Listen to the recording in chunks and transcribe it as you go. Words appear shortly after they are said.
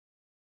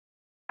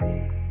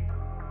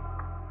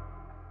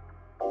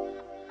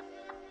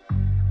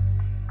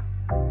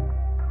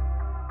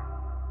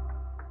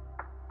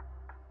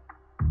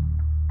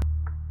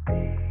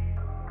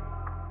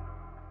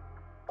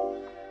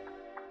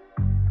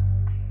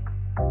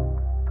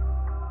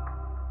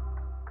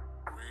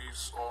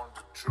On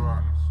the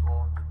track.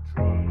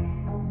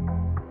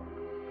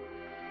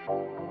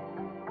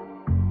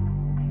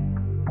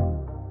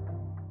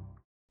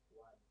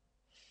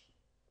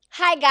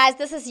 Hi guys,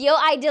 this is your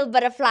ideal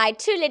butterfly,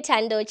 truly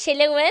Thando,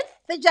 chilling with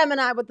the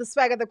Gemini with the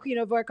swagger, the queen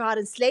of work hard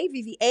and slave,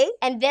 Vivie.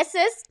 And this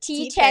is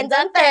Tea Trends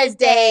on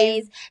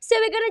Thursdays. So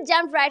we're going to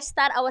jump right,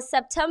 start our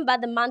September,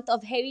 the month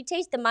of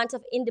heritage, the month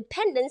of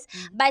independence,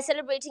 by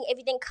celebrating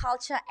everything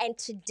culture and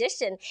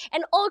tradition,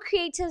 and all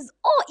creators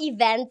or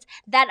events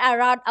that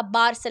are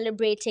about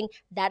celebrating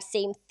that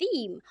same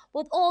theme.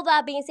 With all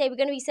that being said, we're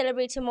going to be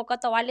celebrating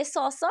Mokota Wale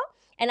Soso,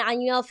 an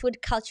annual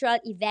food cultural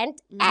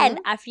event, and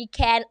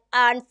African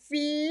on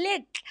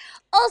Flick.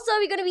 Also,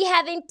 we're going to be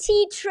having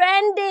tea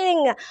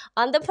trending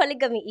on the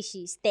polygamy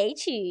issue. Stay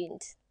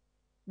tuned.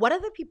 What are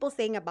the people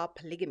saying about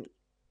polygamy?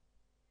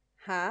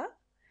 Huh?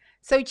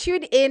 So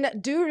tune in.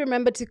 Do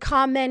remember to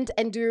comment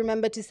and do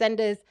remember to send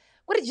us,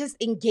 just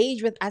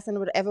engage with us in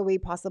whatever way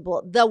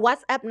possible. The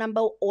WhatsApp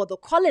number or the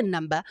call-in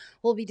number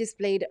will be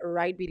displayed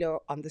right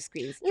below on the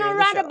screens. Now,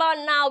 right about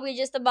now, we're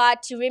just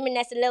about to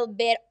reminisce a little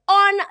bit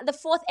on the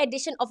 4th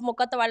edition of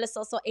Mokota Wale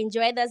Soso.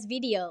 Enjoy this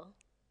video.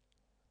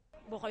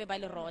 I'm from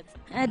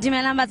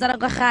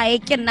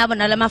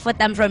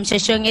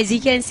Sheshong. As you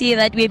can see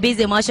that we're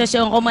busy with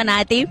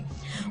Sheshong.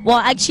 Well,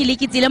 actually,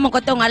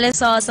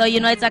 so you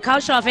know, it's a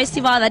cultural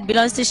festival that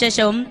belongs to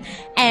Sheshong,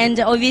 and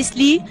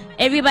obviously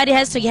everybody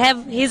has to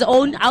have his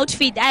own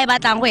outfit.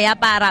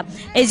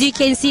 As you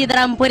can see that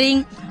I'm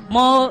putting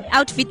more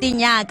outfit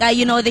in yaka,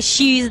 you know, the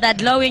shoes, that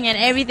glowing and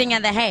everything,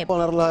 and the hair.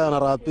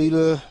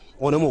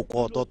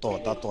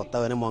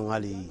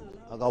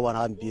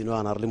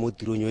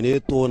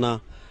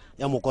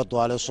 Ya mokoto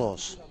wa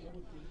lesoso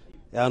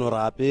ya no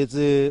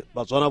rapetse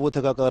batswana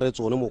bothe ka kare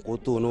tsone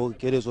mokoto no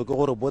keletso ke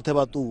gore bothe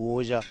ba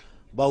tuoja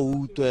ba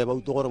utwe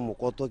gore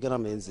mokoto ke na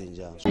mentseng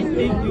jang.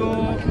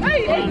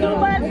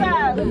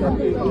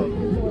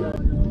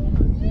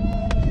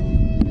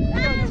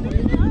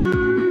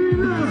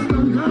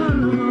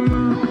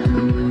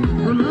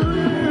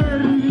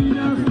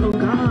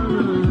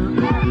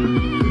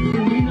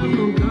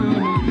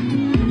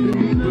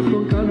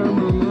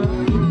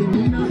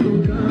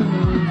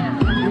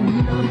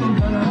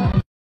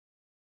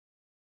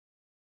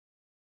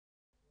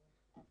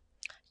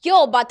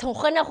 Yo, but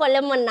litmus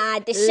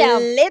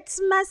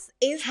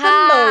is the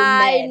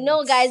moment.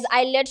 No, guys,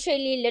 I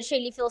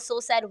literally feel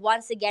so sad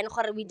once again.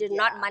 We did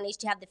not manage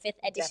to have the 5th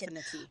edition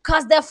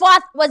because the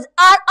 4th was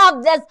out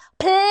of this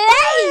place.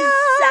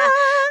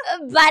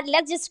 But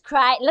let's just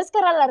cry. Let's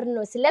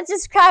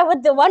just cry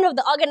with the one of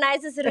the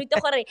organizers.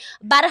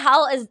 But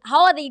how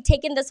are they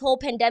taking this whole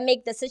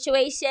pandemic, the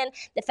situation,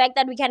 the fact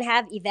that we can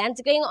have events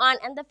going on,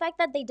 and the fact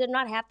that they did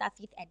not have that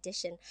 5th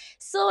edition?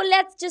 So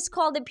let's just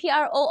call the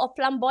PRO of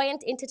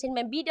Flamboyant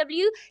Entertainment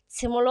BW,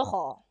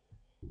 Timoloho.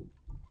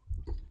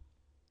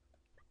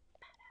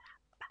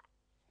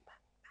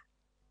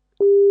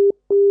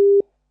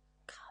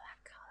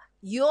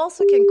 You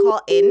also can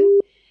call in.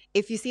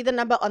 If you see the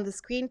number on the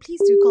screen,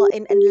 please do call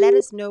in and let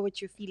us know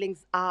what your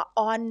feelings are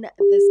on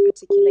this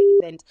particular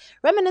event.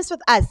 Reminisce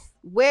with us.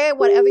 Wear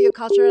whatever your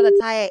cultural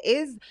attire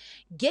is.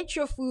 Get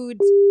your food.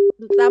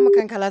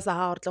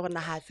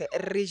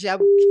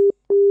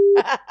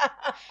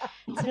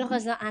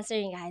 Timoloho's not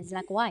answering, guys.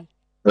 Like, why?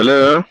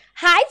 Hello.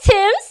 Hi,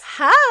 Tims.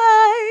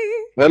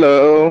 Hi.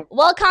 Hello.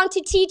 Welcome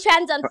to Tea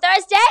Trends on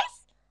Thursdays.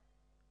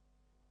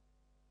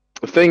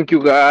 Thank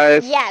you,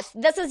 guys. Yes,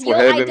 this is your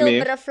ideal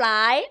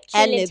butterfly,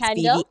 and it's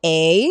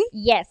Vivie.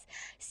 Yes.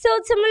 So,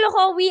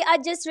 Timoloho, we are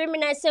just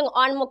reminiscing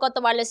on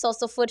Mokota Wale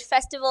Soso Food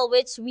Festival,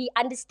 which we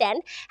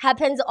understand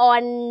happens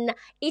on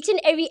each and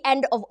every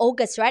end of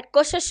August, right?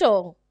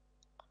 Goshashong.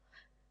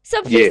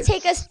 So please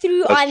take us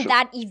through on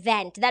that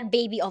event, that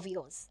baby of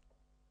yours.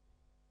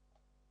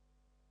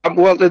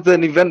 Well, it's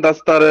an event that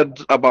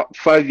started about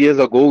 5 years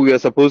ago. We are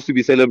supposed to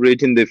be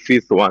celebrating the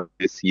 5th one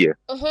this year.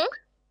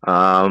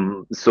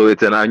 So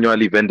it's an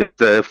annual event.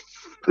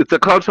 It's a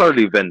cultural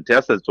event.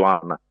 Yes, it's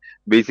one.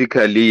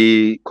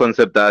 Basically,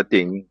 concept that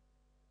thing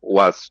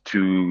was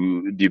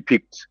to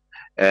depict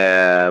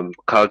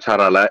culture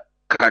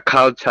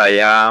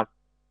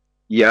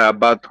ya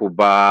batho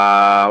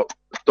ba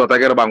tota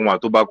ke re bangwa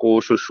to ba ko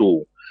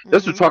shosho.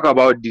 Just to talk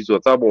about dizo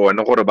tsa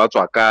bone gore ba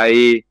tswa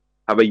kae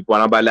ha ba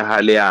ipona ba le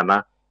hale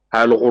yana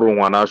ha le gore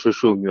ngwana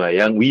shosho nywa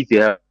yang o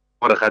itse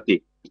gore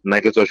gate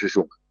nna ke tswa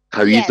shosho.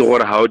 How you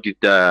thought, how did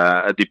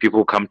the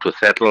people come to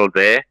settle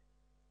there?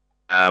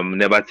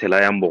 Never tell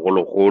I am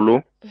bogolo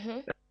or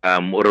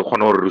re khona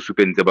gore re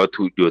supentse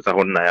batho dio tsa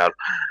go nna yalo.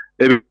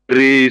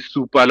 Re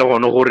supa le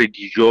gone gore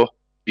dijo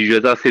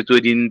tsa setso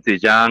di ntse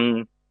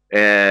jang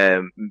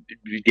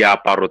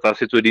diaparo tsa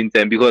setso di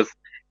ntse because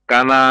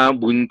kana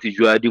bontsi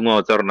jwa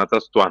dingwao tsa rona tsa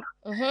Setswana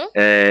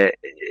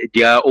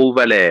di a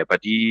overlap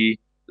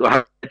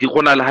di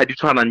gona le ha di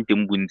tshwanang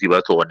teng bontsi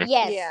ba tsone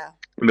Yes. Yeah.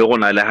 mme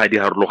gona le ha di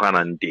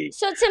harologanang teng.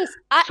 So Tims,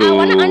 I So,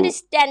 want to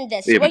understand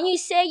this. yeah. When you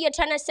say you're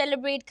trying to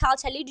celebrate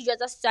culturally, dijo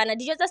tsa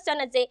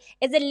Setswana tse,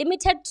 is it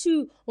limited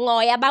to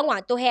ngoya ba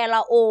ngwato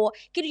hela or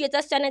ke dijo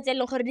tsa Setswana tse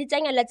leng gore di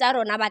tsenya le tsa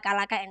rona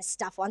bakalaka and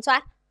stuff? Wa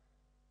ntshwara?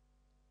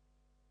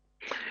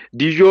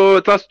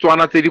 Dijo tsa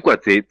Setswana tse di kwa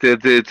tse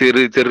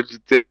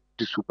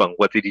di supang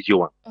kwa tse di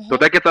jewang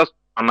tota ke tsa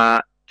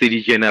Setswana tse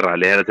di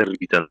general hela tse re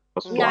bitsang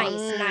tsa Setswana,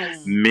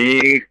 Nice.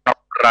 mme ka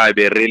ra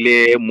be re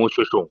le mo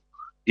shoshong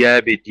di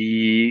a be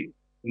di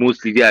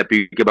mostly di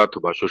ape ke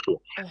batho ba shoshong,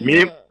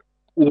 mme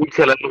o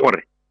tshela le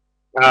gore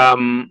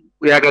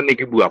ya ka ne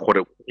ke bua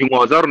gore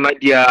dingwao tsa rona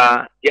di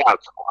a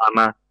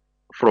tshwana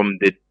from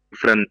the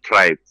different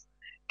tribes.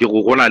 Ke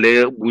go gona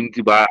le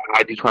bontsi ba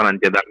a di tshwanang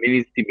teng, there are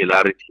many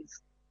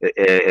similarities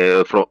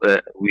from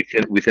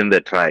within the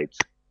tribes.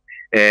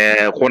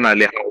 Go na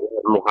le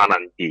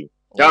loganang teng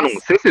jaanong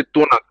se se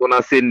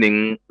tona se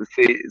neng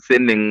se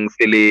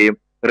le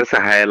re se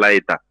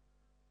highlighta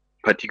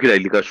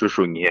particularly ka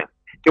shoshong here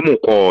ke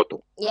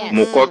mokoto.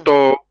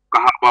 Mokoto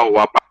ka ha ba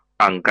wa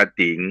pang ka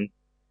teng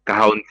ka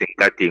ha o ntseng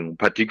ka teng,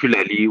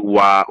 particularly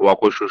wa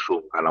ko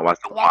shoshong kana wa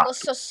sengwana.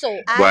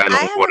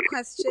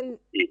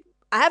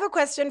 I have a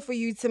question for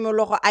you,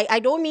 Timologo. I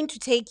don't mean to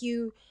take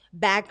you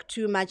back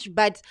too much,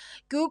 but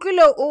Google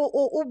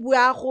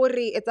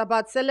it's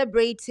about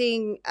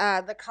celebrating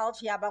the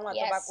culture ya bangwe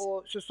ba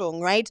ko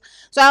Sosong, right?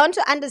 So I want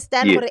to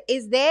understand,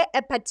 is there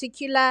a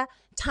particular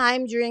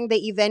time during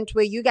the event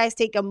where you guys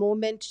take a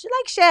moment to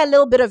like share a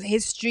little bit of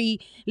history,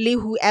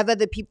 whoever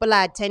the people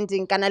are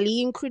attending, can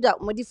include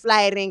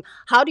flyering?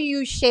 How do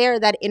you share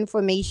that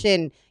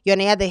information? You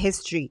know, the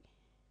history.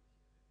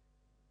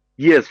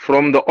 Yes,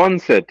 from the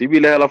onset,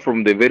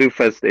 from the very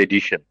first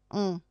edition,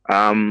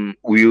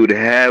 we would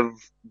have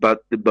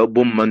but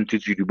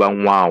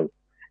wow.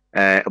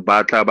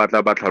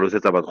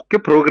 Ke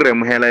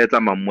program hela etsa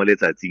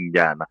mamoletsa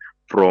tsingjana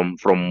from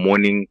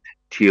morning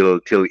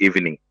till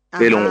evening.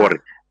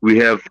 We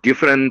have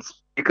different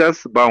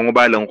speakers bangwe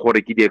ba leng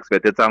gore ke di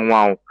expert tsa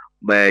ngwao,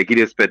 ke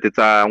di expert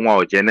tsa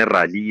ngwao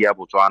generally ya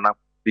Botswana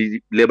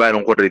le ba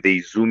leng gore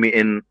they zoom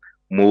in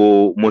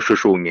mo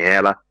shoshong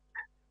hela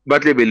ba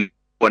tle be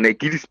bone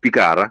ke di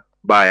speakera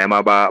ba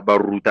ema ba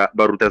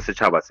ruta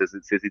setšhaba se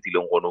se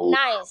tsileng gono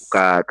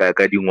ka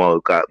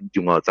dingwao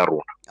tsa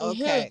rona.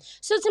 Okay.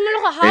 So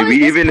Timologo, how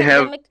we is even this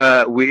pandemic?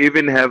 we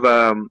even have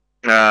a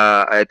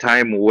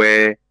time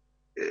where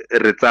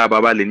re tsa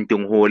ba ba leng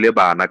teng ho le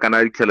bana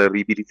kana ditlhele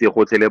re biditse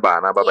go tle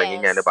bana ba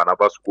banyenyane bana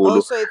ba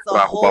sekolo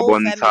ra go ba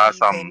bontsha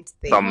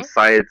some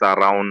sites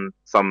around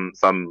some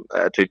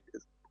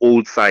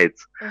old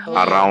sites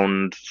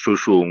around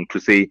shoshong to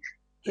say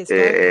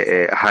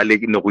ha le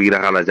ne go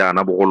iragala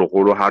jana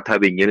bogologolo ha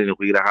thabeng ele ne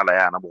go iragala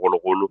yana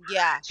bogologolo.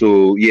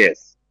 So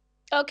yes.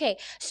 Okay,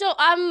 so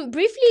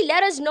briefly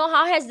let us know,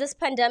 how has this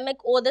pandemic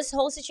or this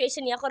whole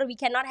situation we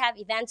cannot have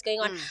events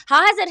going on,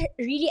 how has it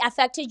really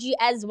affected you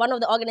as one of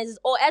the organizers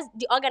or as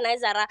the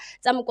organizer or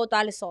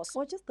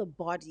just the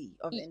body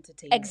of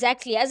entertainment?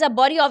 Exactly, as a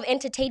body of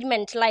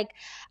entertainment. Like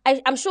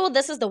I'm sure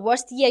this is the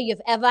worst year you've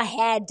ever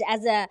had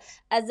as a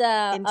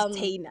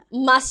entertainer,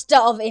 master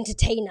of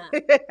entertainer.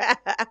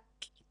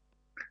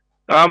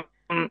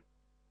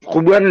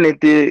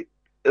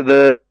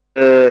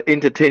 The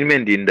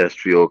entertainment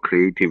industry or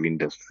creative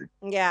industry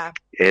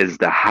is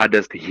the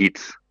hardest hit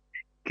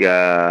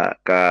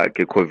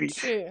COVID.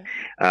 True.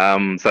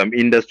 Some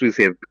industries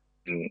have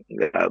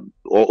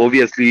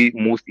obviously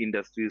most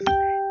industries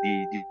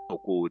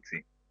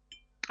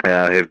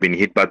have been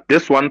hit, but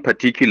this one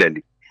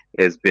particularly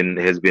has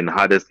been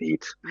hardest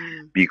hit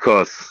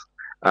because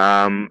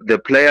the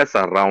players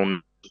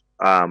around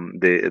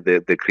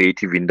the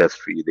creative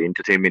industry, the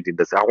entertainment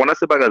industry,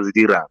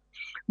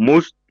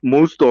 most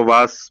of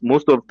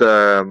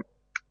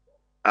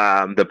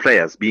the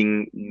players,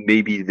 being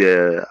maybe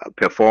the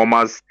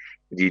performers,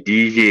 the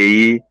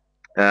DJ,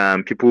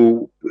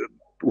 people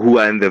who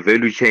are in the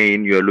value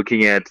chain. You're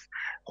looking at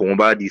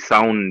the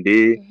sound,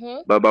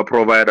 baba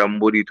provide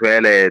body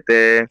toilet,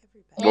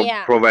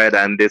 provide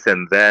and this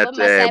and that,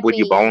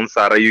 body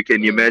bouncer. You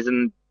can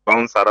imagine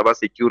bouncer about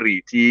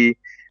security.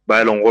 So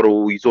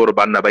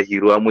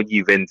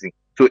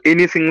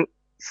anything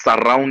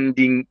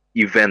surrounding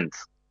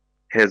events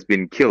has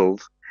been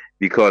killed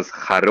because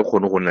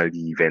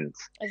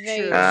events.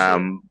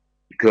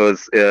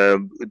 Because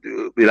it's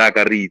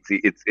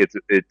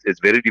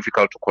very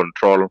difficult to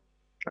control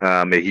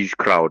a huge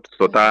crowd.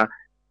 So that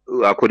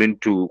according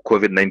to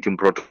COVID-19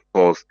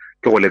 protocols,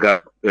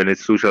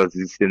 social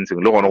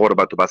distancing.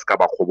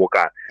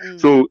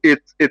 So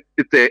it's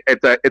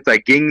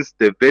against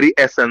the very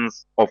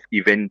essence of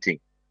eventing.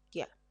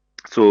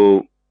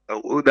 So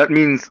that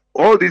means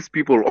all these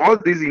people, all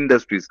these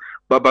industries,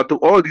 but to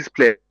all these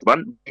players,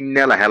 I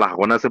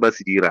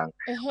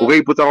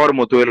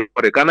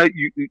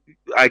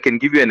can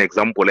give you an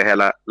example.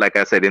 Like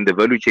I said, in the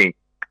value chain,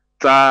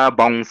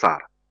 bouncer,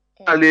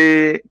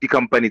 the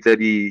company,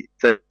 the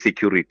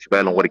security,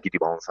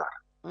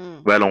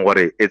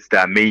 it's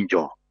their main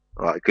job.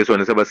 ke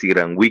sone se ba se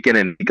dirang weekend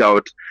and week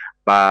out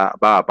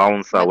ba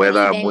bouncer,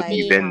 whether mo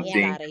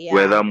eventing, eventing,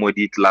 whether mo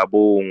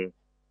di-clubong,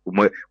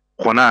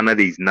 gona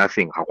there is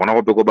nothing. Ga gona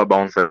gope ko ba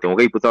bouncer teng. O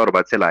ka ipotsa gore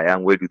ba tshela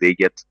yang, where do they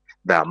get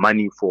their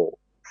money for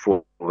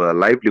the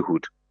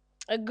livelihood?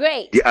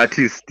 Great. The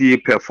artists, the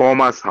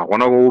performers, ga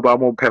gona go ba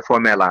mo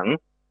performelang.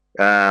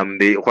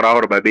 They go ra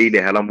gore ba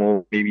beile hela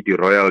mo maybe the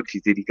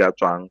royalties tse di ka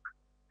tswang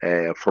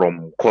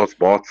from course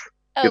bots.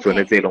 Okay.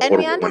 And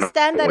we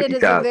understand that it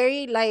is a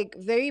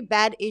very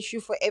bad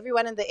issue for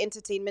everyone in the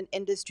entertainment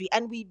industry,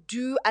 and we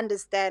do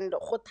understand.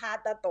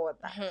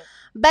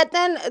 But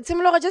then,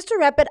 Timolora, just to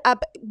wrap it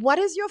up, what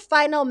is your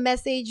final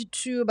message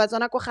to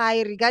Batswana ko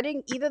gae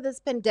regarding either this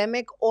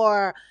pandemic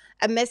or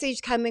a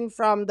message coming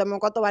from the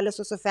Mokoto wa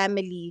Lesoso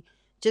family,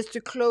 just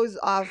to close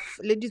off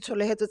le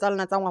ditsholehetso tsa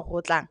lona tsa ngwaga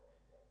o tlang?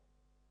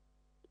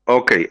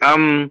 Okay.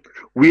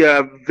 We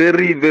are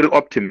very, very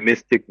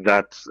optimistic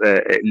that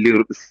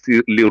le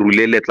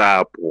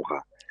tla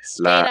apoga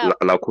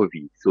la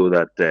COVID, so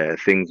that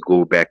things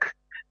go back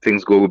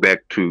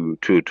to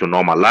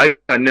normal. Life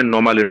and then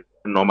normal,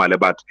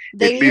 but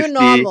the at new least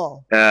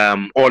normal.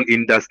 All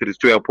industries,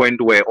 to a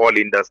point where all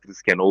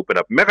industries can open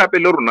up. We have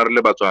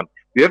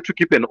to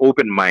keep an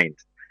open mind,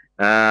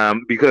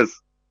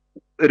 because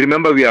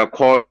remember, we are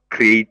called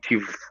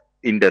creative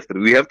industry.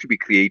 We have to be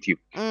creative.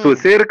 So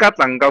from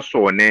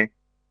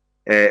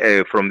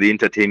the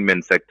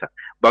entertainment sector,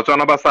 but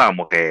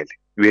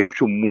we have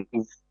to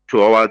move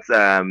towards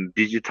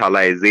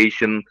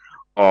digitalization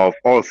of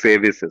all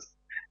services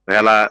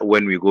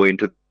when we go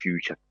into the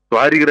future. So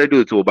I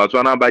really to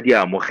Batswana ba di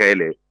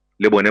amogele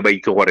le bone ba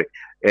itse gore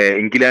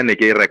nkile ne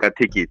ke reka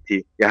ticket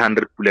ya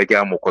 100 pula ke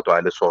a Mokoto wa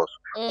Lesoso.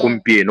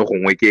 Gompieno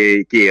gongwe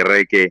ke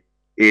reke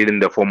in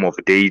the form of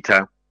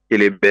data. You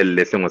know, so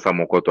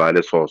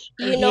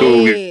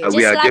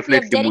we are like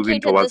definitely moving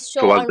towards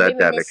that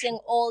direction.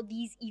 All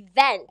these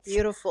events.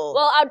 Beautiful.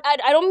 Well,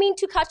 I don't mean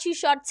to cut you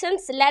short,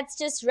 since let's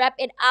just wrap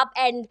it up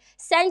and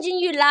sending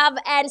you love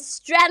and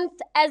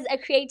strength as a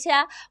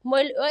creator,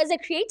 as a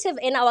creative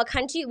in our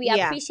country. We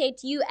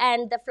appreciate you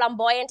and the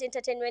Flamboyant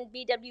Entertainment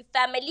BW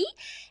family.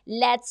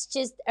 Let's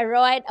just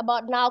right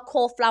about now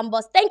call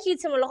Flambos. Thank you,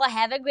 Timoloko.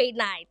 Have a great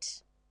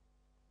night.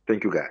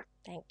 Thank you, guys.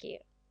 Thank you.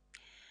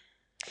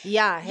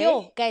 Yeah, hey?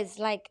 Yo, guys,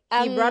 like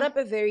he brought up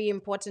a very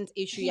important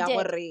issue. He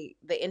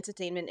The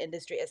entertainment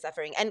industry is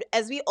suffering, and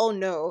as we all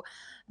know,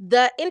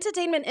 the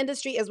entertainment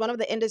industry is one of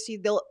the industries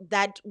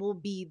that will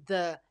be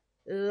the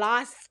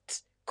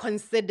last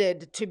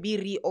considered to be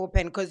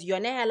reopened, because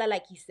Yonehela,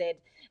 like he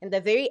said, in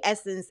the very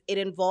essence, it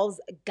involves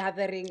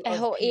gathering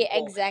of people,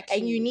 exactly,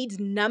 and you need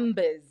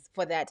numbers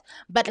for that.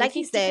 But like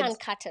he said, can't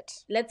cut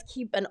it. Let's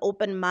keep an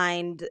open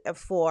mind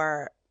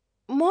for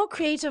more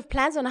creative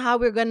plans on how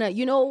we're gonna,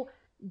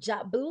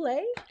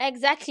 Jabule.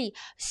 Exactly.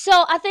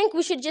 So I think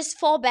we should just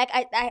fall back.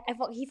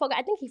 He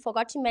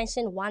forgot to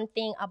mention one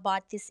thing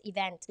about this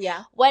event.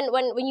 Yeah. When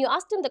you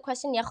asked him the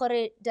question,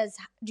 do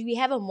we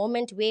have a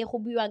moment where you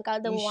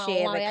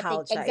share the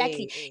culture?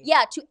 Exactly.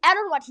 Yeah. To add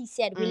on what he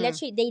said,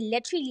 they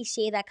literally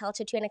share that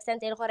culture to an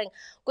extent. Go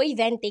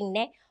eventing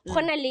ne.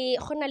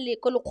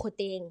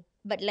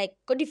 But like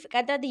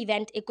the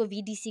event eco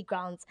VDC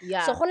grounds.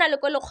 Yeah. So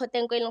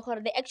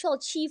the actual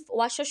chief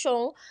was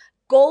Shoshong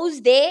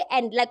goes there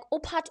and like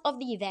part of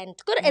the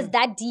event. Is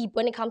that deep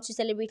when it comes to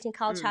celebrating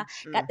culture.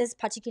 Got this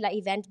particular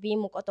event being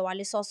Mokoto wa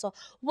Lesoso,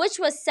 which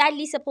was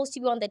sadly supposed to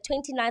be on the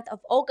 29th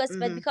of August,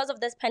 but because of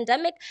this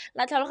pandemic,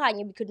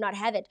 we could not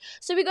have it.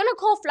 So we're gonna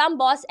call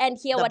Flambos and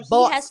hear what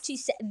he has to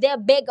say. Their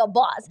bigger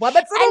boss.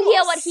 And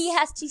hear what he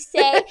has to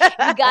say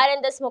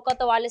regarding this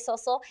Mokoto wa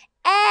Lesoso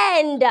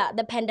and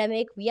the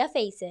pandemic we are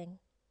facing.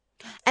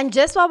 And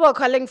just while we're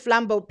calling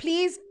Flambo,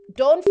 please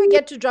don't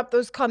forget to drop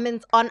those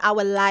comments on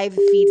our live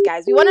feed,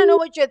 guys. We want to know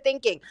what you're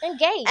thinking.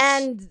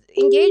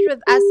 Engage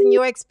with us in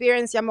your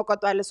experience,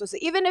 Mokoto wa Lesoso.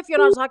 Even if you're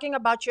not talking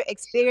about your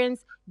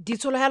experience,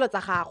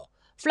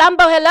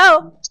 Flambo,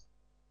 hello.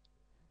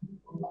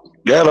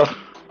 Hello.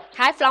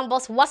 Hi,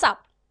 Flambos. What's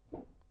up?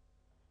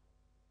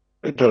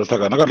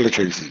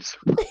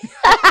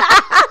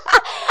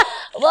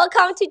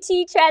 Welcome to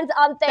Tea Trends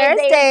on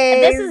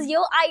Thursday. This is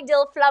your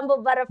ideal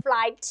Flambo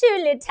butterfly,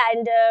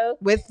 Thando.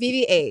 With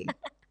Vivie.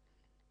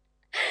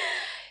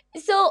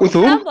 So,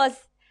 Flambos.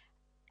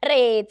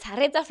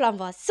 Reta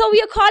Flambos. So,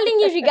 we are calling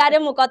you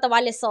regarding Mokoto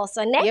wa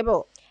Lesoso, ne?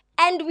 Yebo.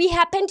 And we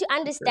happen to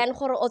understand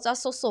gore o tswa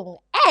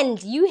Sosong.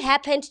 And you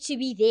happened to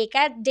be there.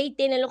 Ka date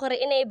the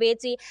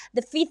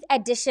 5th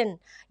edition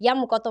ya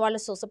Mokoto wa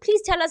Lesoso.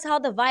 Please tell us how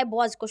the vibe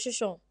was,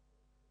 Koshosho.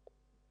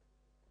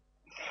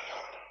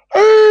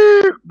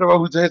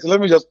 Let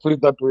me just put it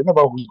that way.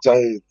 Never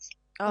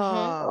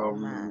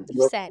man. It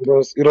was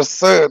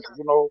sad.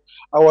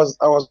 I was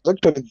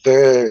actually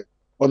there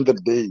on the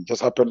day. It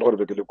just happened all the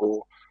way,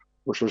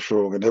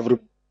 and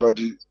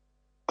everybody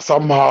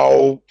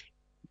somehow,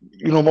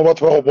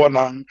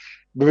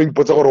 maybe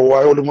put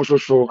why only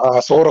Moshosho.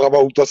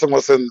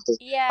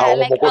 Yeah,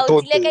 like a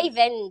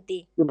event.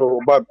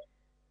 But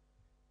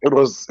it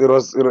was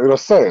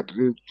sad.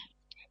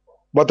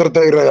 But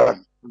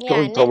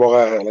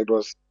it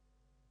was.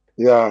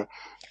 Yeah,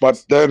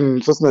 but then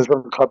just was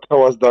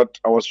that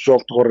I was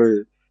shocked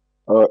for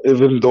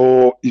even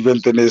though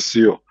event in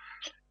SEO,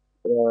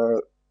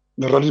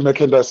 the rally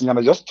merchandise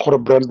just for a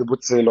brand the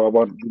boot sale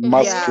about the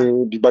mask,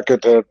 Yeah. the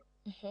bucket hat,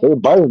 they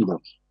buying them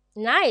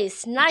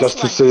Nice just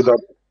to one. say that.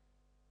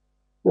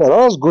 Yeah,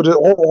 that was good.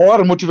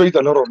 Or motivate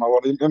a lot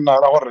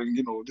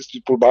these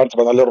people buy they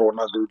believe in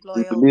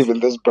Loyalty.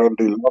 this brand,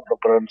 they love the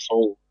brand.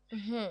 So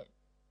Mhm.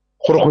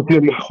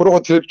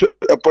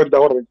 a point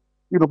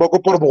ba go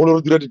por bogolo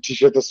re dira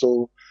di-t-shirt,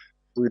 so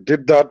we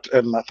did that,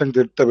 and I think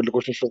they will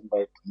negotiation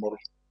by tomorrow.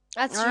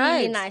 That's All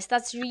really right. nice.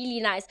 That's really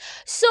nice.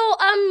 So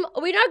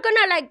we're not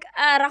gonna like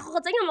ra go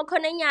tsenya mo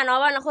khonanyana wa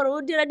bana gore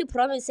o dira di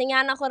promising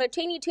yana gore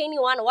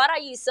 2021 what are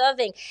you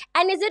serving?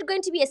 And is it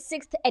going to be a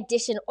 6th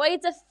edition or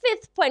it's a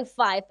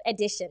 5.5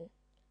 edition?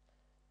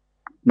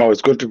 No,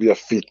 it's going to be a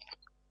fifth.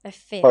 A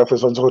 5th. 5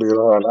 is once go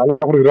diragala. Ala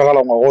go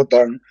diragala ngwa go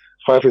tang.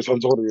 5 is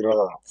once go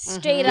diragala.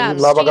 Straight Mhm. up,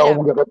 La ba straight ka up.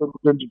 go ka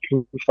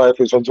 2022, 5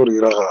 is once go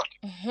diragala.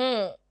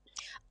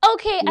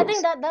 Okay, I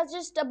think Yes. that's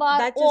just about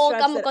That just all.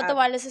 wraps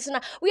it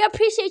up. We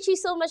appreciate you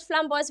so much,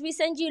 Flamboys. We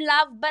send you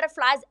love,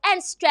 butterflies,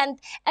 and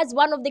strength as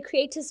one of the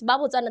creators,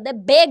 Babutsana, the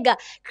big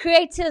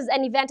creators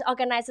and event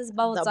organizers, The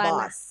Babutsana.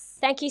 boss.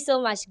 Thank you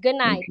so much. Good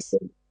Thank night.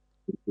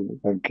 you.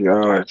 Thank you.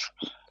 All right.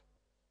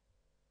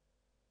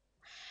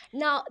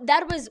 Now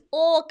that was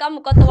all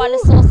Kamukotawale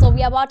sauce. So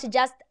we are about to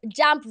just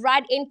jump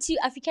right into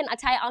African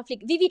attire on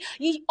fleek. Vivi,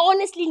 you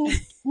honestly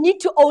need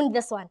to own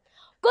this one.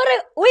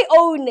 We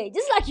own it,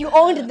 just like you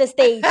owned the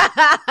stage.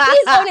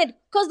 Please own it,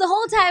 cause the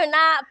whole time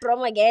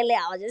promo gele,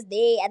 I was just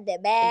there at the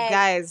back.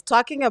 Guys,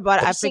 talking about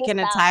Pushing African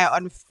stuff. attire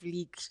on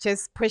fleek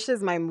just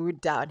pushes my mood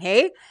down.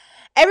 Hey,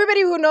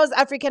 everybody who knows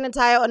African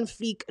attire on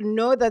fleek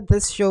know that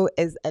this show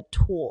is a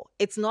tour.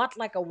 It's not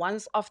like a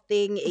once-off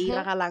thing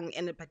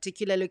in a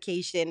particular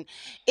location.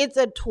 It's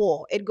a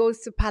tour. It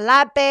goes to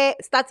Palape,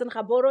 starts in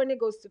Gaborone,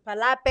 goes to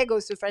Palape,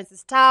 goes to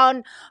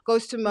Francistown,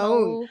 goes to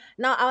Maun.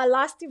 Now, our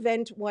last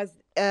event was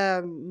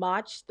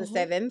March the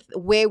 7th,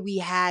 where we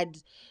had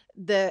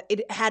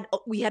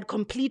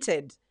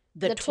completed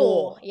the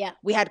tour. Yeah.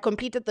 We had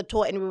completed the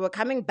tour and we were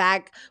coming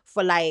back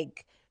for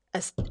like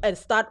a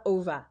start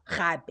over.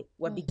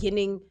 We're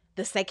beginning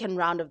the second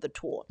round of the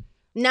tour.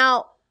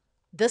 Now,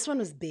 this one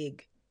was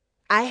big.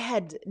 I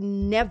had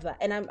never,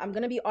 and I'm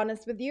going to be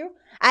honest with you,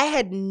 I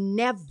had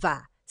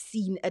never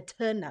seen a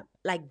turn up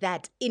like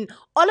that in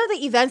all of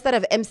the events that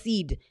I've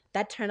emceed.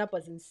 That turn up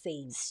was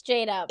insane.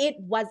 Straight up. It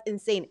was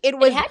insane. It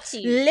was had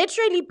to.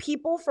 literally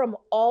people from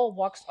all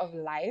walks of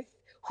life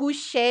who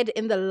shared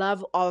in the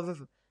love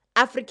of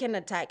African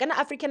attire. Kana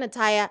African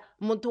attire,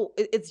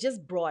 it's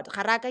just broad.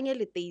 True.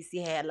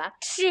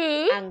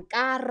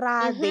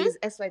 Ankara, there's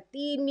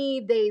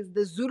Eswatini, there's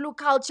the Zulu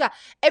culture.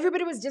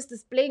 Everybody was just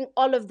displaying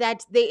all of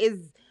that. There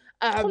is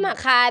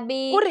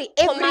Kumakhabi,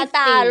 everything.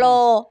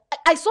 Kumatalo.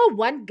 I saw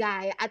one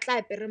guy at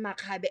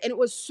Makhabe and it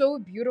was so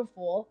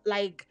beautiful.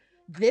 Like,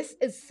 this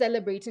is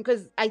celebrating,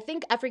 because I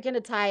think African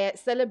attire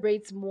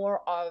celebrates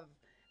more of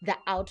the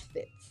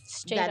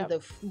outfits than the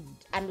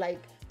food. And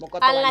like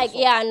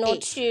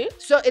true.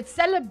 So it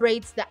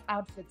celebrates the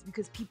outfits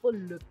because people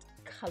looked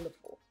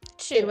colorful.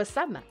 True. It was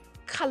summer.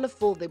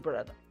 Colorful, they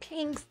brought the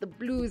pinks, the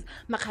blues,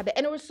 Makhabe,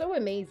 and it was so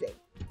amazing.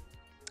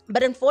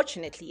 But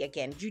unfortunately,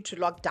 again, due to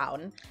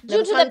lockdown,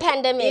 due to the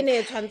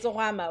pandemic,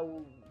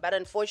 but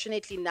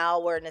unfortunately now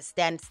we're in a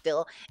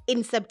standstill.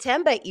 In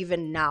September,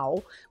 even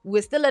now,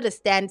 we're still at a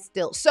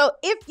standstill. So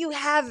if you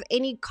have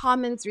any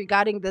comments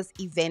regarding this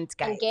event,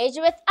 guys, engage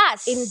with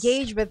us.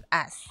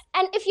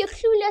 And if you're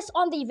clueless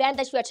on the event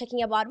that we are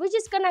talking about, we're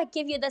just gonna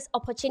give you this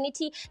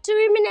opportunity to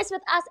reminisce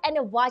with us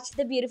and watch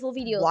the beautiful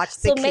video.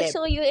 So make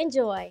sure you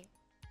enjoy.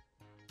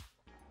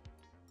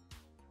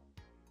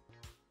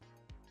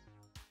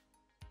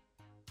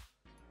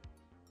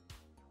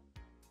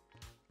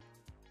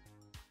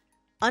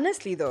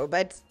 Honestly though,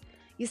 but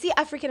you see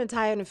African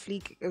attire on a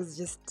fleek, it's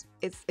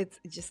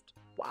just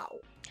wow.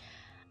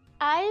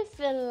 I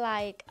feel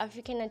like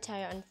African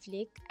attire on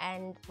fleek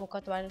and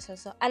Mokotwale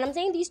also. And I'm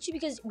saying these two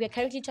because we're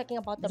currently talking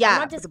about them. I'm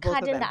not just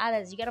cutting the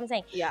others. You get what I'm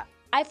saying? Yeah.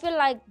 I feel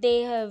like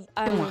they have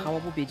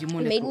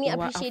made me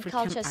appreciate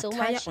culture so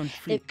much. O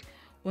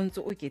ntse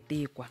o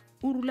ketekwa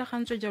o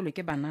rulagantswe jalo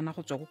ke banana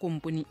go tswa go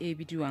komponi e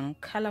bidiwang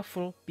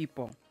Colorful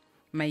People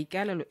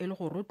maikalelo e le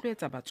go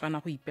rotloetsa batswana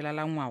go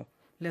ipelela ngwao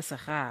le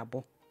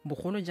segabo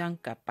bogolo jang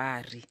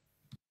kapari.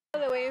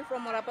 All the way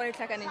from Morapari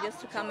Tlhakane just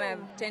to come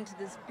and attend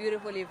this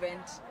beautiful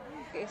event.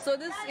 Okay. So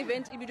this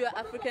event is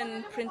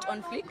African print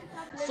on fleek.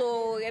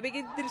 So I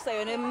began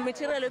to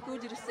material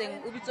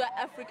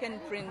African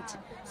print.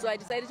 So I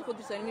decided to put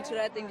this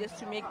material thing just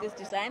to make this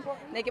design.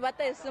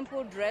 Nakibata is a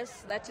simple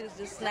dress that is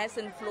just nice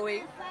and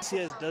flowing. This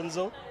is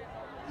Thando,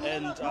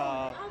 and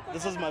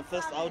this is my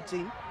first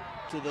outing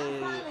to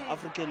the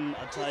African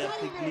attire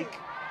picnic.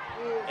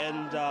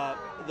 And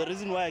the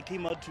reason why I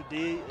came out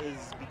today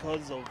is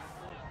because of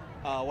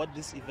what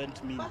this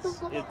event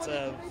means. It's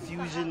a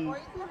fusion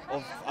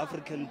of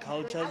African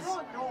cultures.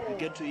 You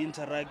get to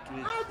interact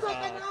with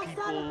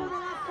people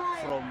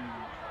from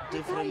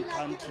different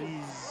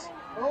countries,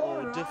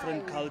 or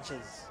different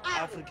cultures,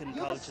 African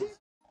cultures.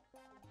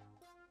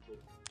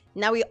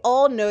 Now we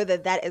all know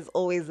that is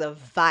always a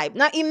vibe.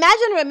 Now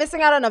imagine we're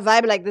missing out on a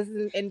vibe like this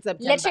in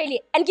September.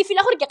 Literally. And if you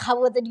like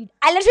dude,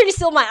 I literally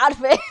stole my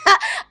outfit.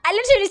 I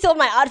literally stole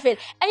my outfit.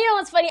 And you know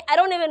what's funny? I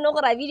don't even know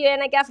what I video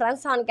and I get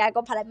France on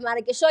go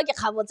show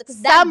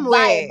because that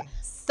vibe.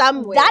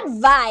 Somewhere. That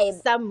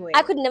vibe. Somewhere.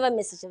 I could never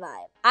miss such a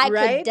vibe. I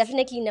could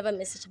definitely never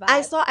miss such a vibe.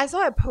 I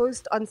saw a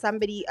post on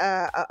somebody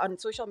on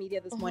social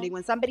media this morning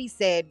when somebody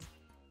said,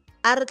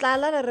 I'm like,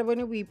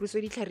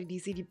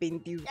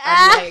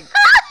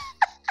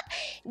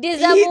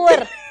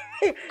 Disabur.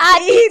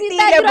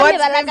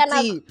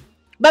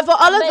 But for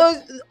all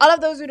of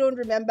those who don't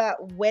remember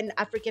when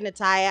African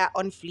attire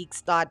on Fleek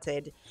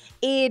started,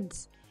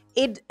 it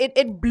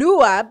blew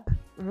up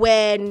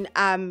when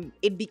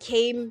it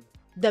became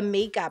the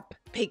makeup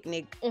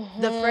picnic.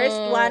 The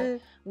first one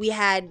we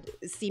had,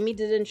 Simi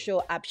didn't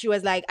show up. She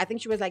was like, I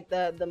think she was like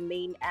the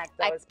main act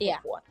that was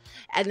put forth.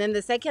 And then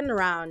the second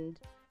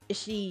round,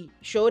 she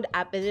showed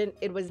up and then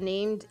it was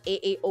named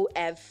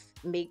AAOF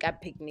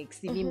makeup picnic,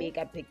 CV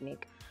makeup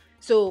picnic.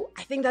 So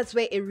I think that's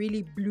where it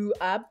really blew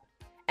up.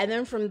 And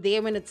then from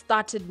there, when it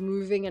started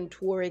moving and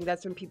touring,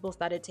 that's when people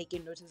started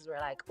taking notice. We're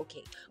like,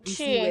 okay, we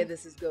see where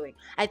this is going.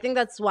 I think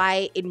that's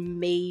why it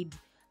made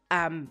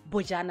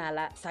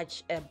Bojanala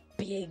such a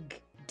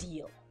big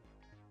deal.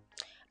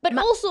 But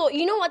also,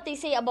 you know what they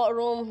say about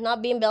Rome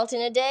not being built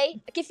in a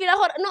day?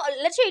 No,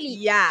 literally.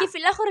 Yeah.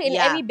 In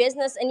every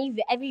business,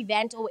 every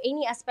event, or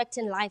any aspect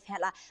in life,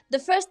 the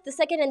first, the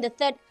second, and the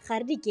third,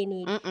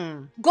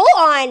 go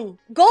on.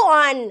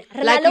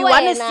 Like, we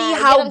want to see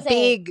how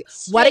big.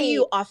 What are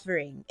you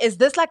offering? Is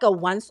this like a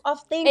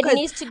once-off thing? It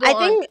needs to go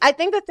on. I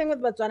think the thing with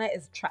Botswana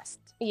is trust.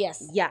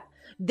 Yes. Yeah.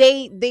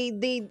 They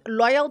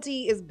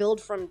loyalty is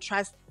built from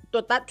trust.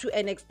 That to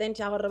an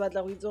extent,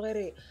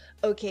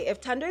 okay,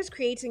 if Thando is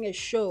creating a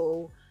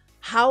show,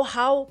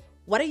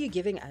 what are you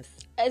giving us?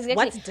 Exactly.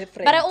 What's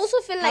different? But I also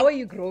feel like, how are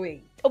you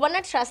growing? We're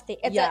not trusting.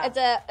 It's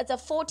a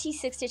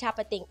 40-60 type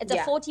of thing. It's a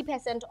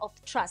 40% of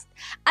trust.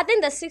 I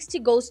think the 60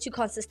 goes to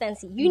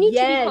consistency. You need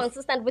to be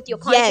consistent with your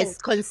content. Yes,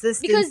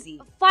 consistency. Because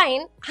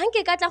fine,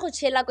 hanke ka tla go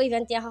chela go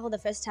event ya gago the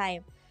first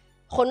time.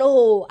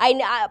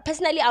 I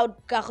personally I would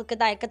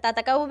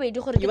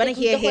you want to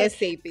hear hair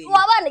shaping.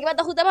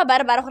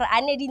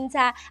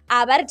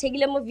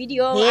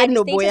 Video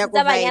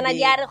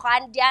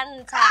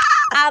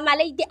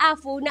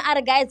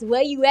guys,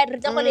 where you at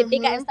and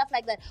stuff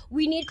like that.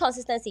 We need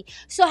consistency.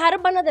 So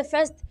Harabana the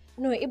first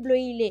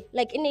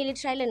like in a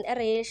trial and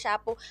error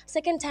sharp.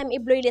 Second time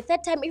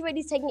third time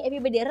everybody's taking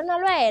everybody. I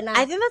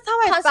think that's how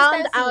I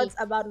found out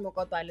about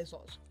Mokoto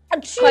Alisos.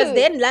 Because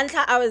then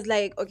Lanta, I was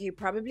like, okay,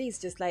 probably it's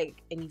just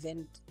like an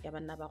event. Because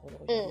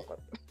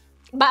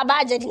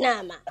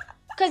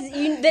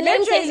the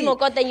name says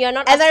Mokoto and you're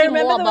not and asking I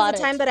remember more there was about a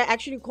time that I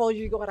actually called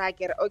you,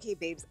 okay,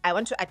 babes, I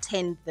want to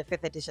attend the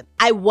 5th edition.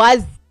 I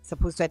was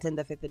supposed to attend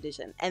the 5th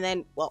edition. And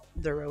then, well,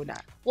 the Rona.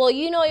 Well,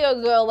 you know your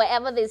girl,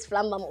 wherever there's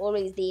flam, I'm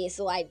always there.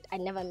 So I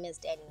never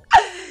missed any.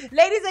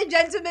 Ladies and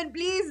gentlemen,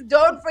 please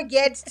don't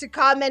forget to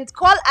comment.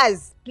 Call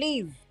us,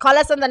 please. Call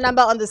us on the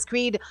number on the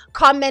screen.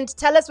 Comment.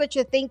 Tell us what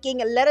you're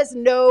thinking. Let us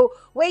know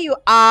where you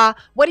are.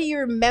 What do you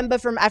remember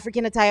from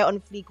African Attire on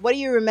Fleek? What do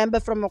you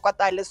remember from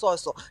Mokwata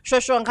Lesoso?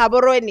 Shosho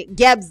Nkaboroni,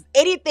 Gabs,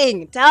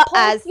 anything. Tell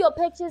us. Post your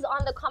pictures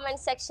on the comment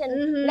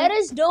section. Let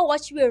us know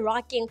what you were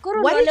rocking.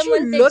 What did you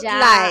look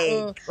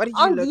like? What did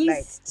you on look these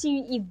like?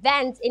 two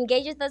events,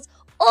 engage with us.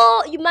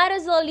 Or you might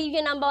as well leave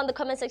your number on the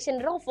comment section.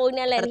 Don't phone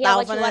and hear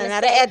what you want to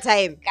say.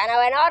 Airtime.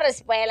 Or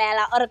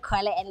spoiler or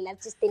call it and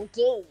let's just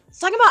engage.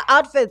 Talking about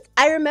outfits,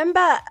 I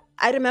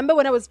remember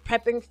when I was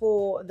prepping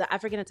for the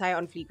African Attire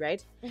on Fleek,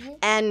 right?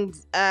 And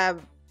I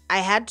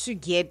had to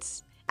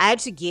get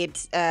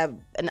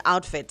an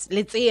outfit.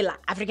 Let's say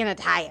African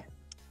Attire.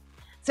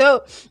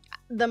 So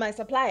my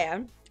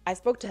supplier, I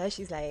spoke to her.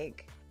 She's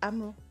like,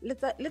 "Amo,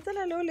 let's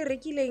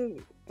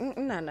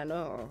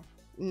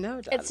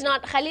no, it's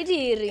not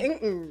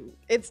Khalidiri.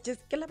 It's just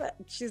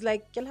she's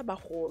like,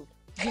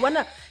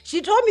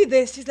 she told me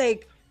this. She's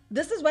like,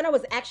 this is when I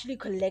was actually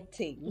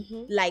collecting.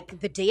 Like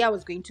the day I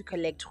was going to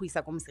collect She's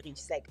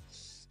like,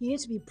 you need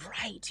to be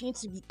bright, you need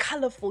to be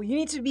colorful, you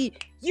need to be,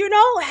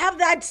 have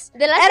that.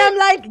 And I'm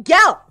like,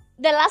 gal.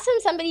 The last time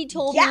somebody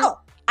told me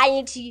I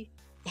need to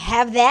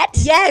have that.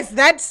 Yes,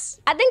 that's.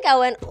 I think I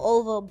went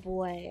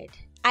overboard.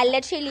 I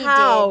literally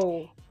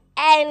did.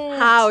 And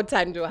how,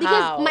 Thando?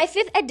 Because my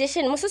 5th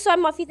edition, my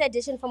 5th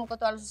edition from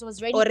Mokoto was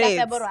ready in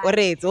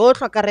February. This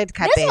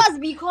was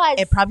because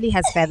it probably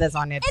has feathers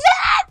on it.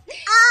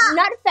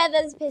 Not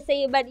feathers per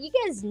se, but you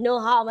guys know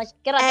how much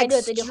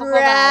extravagant.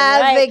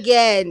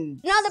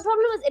 Now the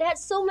problem was it had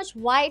so much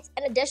white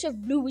and a dash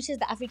of blue, which is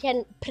the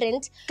African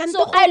print.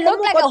 So I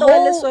looked like a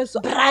whole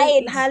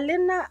bride.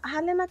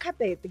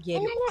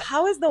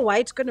 How is the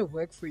white gonna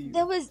work for you?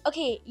 There was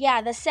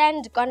the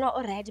sand gonna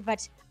already,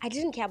 but I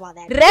didn't care about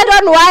that. Red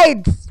on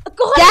white.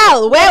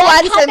 Girl, wear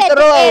once and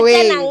throw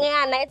away.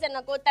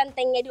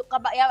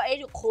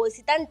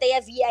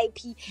 VIP.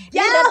 The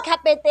red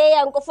carpet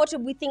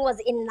thing was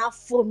enough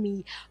for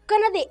me.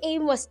 Gonna the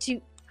aim was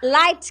to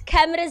light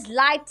cameras,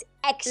 light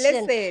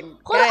action. Listen,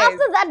 Hold guys,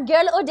 after that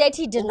girl Odette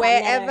did not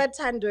wherever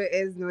matter. Thando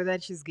is, know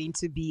that she's going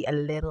to be a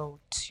little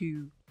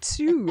too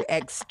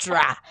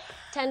extra.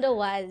 Thando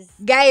was.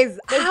 Guys,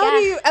 They how do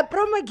got- you a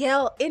promo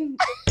girl in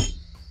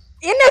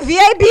a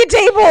VIP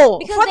table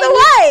Because for they the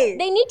need- wife?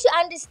 They need to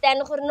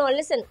understand. No,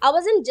 listen. I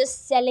wasn't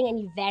just selling an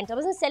event. I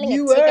wasn't selling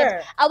You a ticket.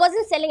 were. I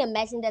wasn't selling a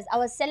merchandise. I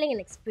was selling an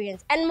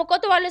experience. And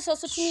Mokoto Wale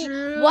also to me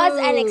was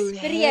an True,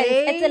 experience.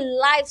 hey? It's a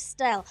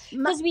lifestyle.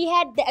 Because we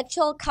had the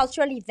actual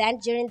cultural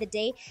event during the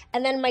day,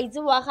 and then we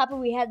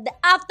had the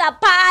after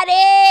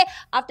party.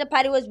 After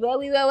party was where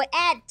we were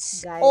at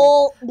Guys,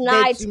 all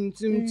night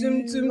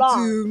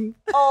Tum.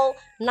 all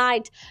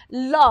night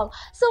long.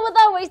 So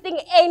without wasting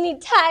any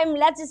time,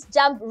 let's just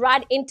jump right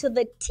into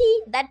the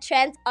tea that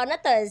trends on a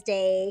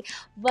Thursday.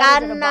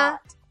 What is it about?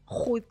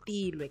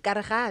 Gotilwe,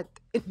 karagat.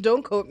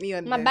 Don't quote me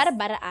on this.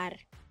 Mabara ar.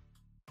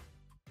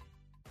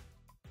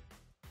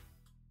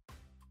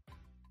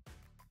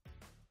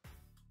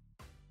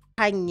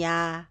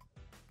 Kanya.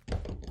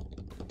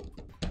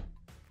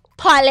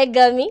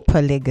 Polygamy.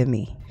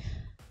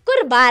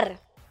 Kurbar.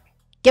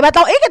 Ke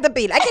batla go eketa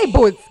pele. I can't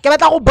boots. Ke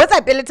batla go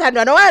botsa pele Thando.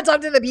 I don't want to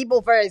talk to the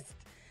people first.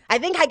 I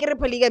think Hakere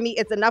polygamy,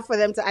 it's enough for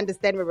them to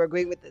understand where we're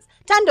going with this.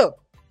 Thando,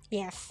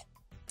 Yes.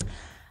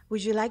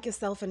 would you like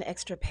yourself an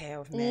extra pair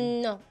of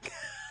men? No.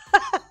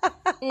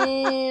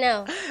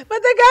 No. But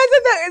the guys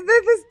in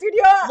the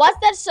studio. What's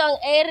that song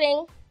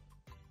airing?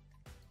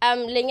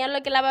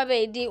 Lenyalo ke la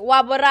babedi.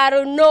 Wa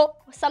boraro no.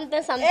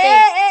 Something.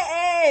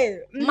 Hey.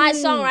 My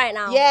song right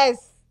now.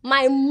 Yes.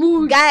 My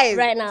mood Guys,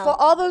 right now.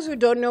 for all those who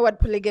don't know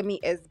what polygamy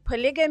is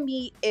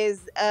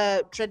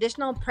a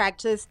traditional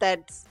practice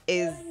that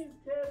is...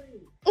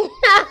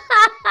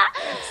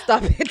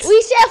 Stop it.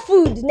 We share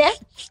food, ne?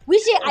 We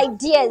share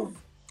ideas.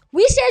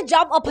 We share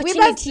job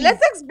opportunities.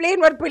 Let's explain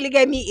what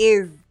polygamy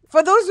is.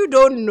 For those who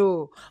don't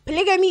know,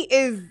 polygamy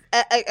is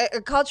a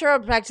cultural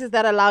practice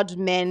that allowed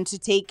men to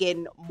take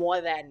in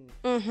more than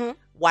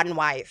one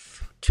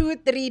wife. 2,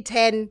 3,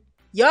 10.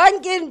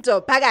 Yonkinto,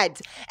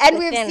 pagat. And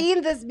we've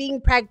seen this being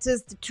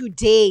practiced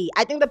today.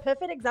 I think the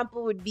perfect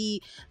example would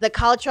be the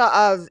culture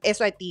of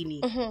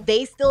Eswatini.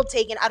 They still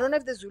take in, I don't know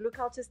if the Zulu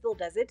culture still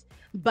does it,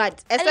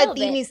 but little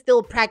Eswatini bit.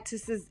 still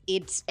practices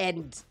it,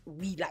 and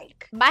we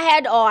like. Ba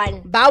head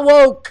on. Ba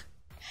woke.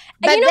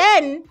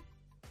 And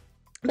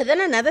But then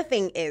another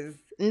thing is,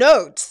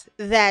 note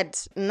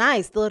that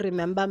I still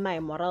remember my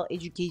moral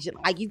education.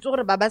 There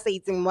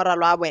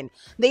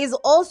is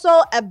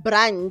also a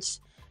branch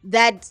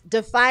that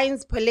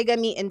defines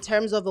polygamy in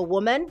terms of a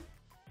woman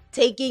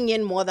taking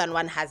in more than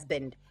one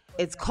husband.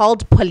 It's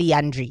called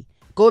polyandry.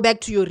 Go back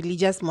to your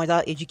religious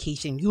moral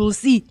education. You'll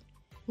see.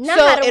 Na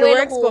So hare it boele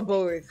works for gobe.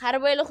 both. Hare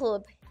boele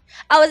gobe.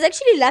 I was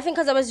actually laughing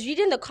because I was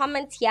reading the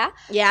comments here.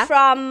 Yeah.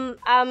 From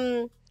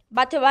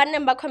batho ba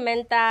neng ba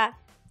commenta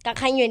ka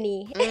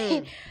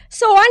kganyoni.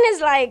 So one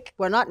is like,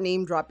 We're not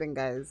name dropping,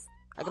 guys.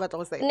 I got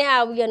to say.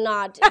 no, we are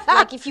not.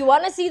 If you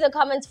want to see the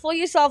comments for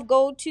yourself,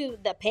 go to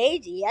the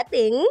page. Yeah,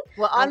 thing.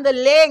 We're on the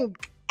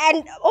link.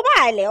 And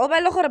obale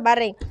gore ba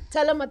reng.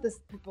 Tell them what the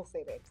people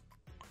say, babe.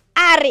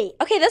 Are.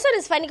 Okay, this one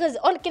is funny because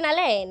on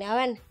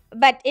kinale.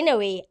 But in a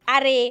way,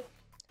 are. Wait.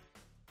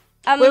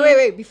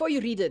 Before you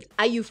read it,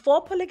 are you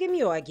for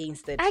polygamy or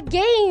against it?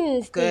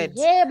 Against. Good.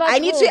 Yeah, but I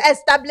need to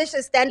establish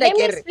a stand. Let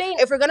me Akere. explain.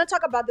 If we're going to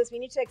talk about this, we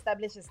need to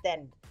establish a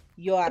stand.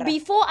 You are.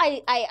 Before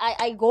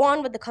I go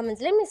on with the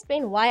comments, let me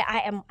explain why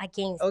I am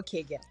against.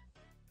 Okay, yeah.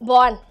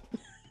 Born.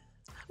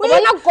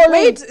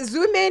 Wait,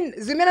 zoom in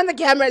on the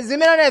camera,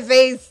 zoom in on her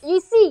face. You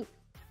see,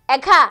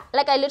 Eka,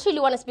 like I literally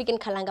want to speak in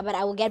Kalanga, but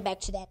I will get back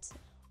to that.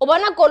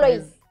 Obana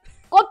koloi.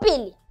 Ko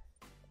pele.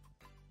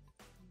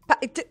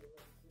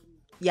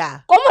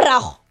 Yeah. Ko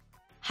morago.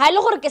 Ha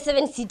ile gore ke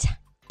 7-seater.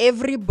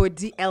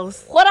 Everybody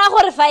else. Go ra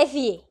gore 5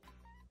 year.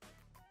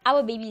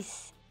 Our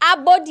babies.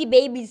 Our body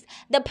babies.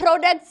 The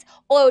products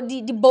or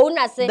the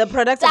bonus. The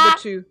products of the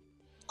two.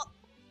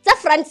 The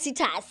front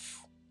seaters.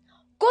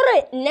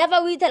 Gore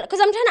never we tell. Because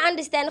I'm trying to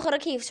understand. Gore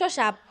okay, so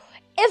sharp.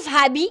 If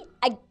hubby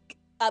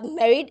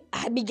married,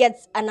 hubby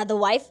gets another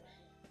wife.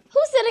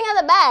 Who's sitting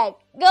at the back?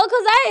 Girl,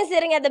 because I ain't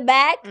sitting at the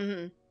back.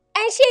 And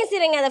she ain't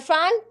sitting at the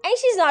front. And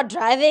she's not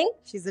driving.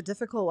 She's a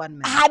difficult one,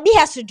 man. Hubby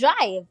has to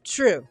drive.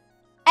 True.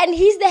 And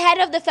he's the head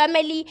of the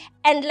family.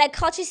 And like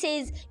culture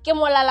says, ke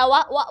molala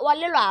wa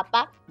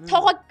lelapa.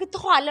 Thogo ke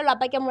thogo a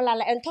lelapa ke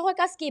molala. And thogo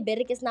ka ske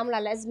bereke sna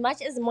molala. As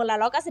much as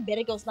molala o ka se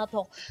bereke o sna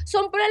thogo.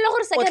 So mpolele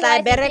gore O second tla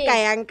wife. bereka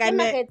yang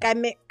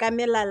ka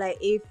melala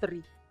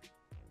A3.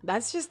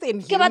 That's just Ke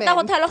inhuman. batla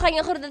go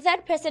tlhaloganya gore the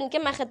third person ke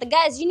magete.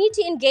 Guys, you need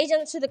to engage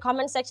into the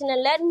comment section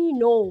and let me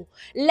know.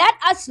 Let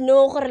us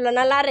know gore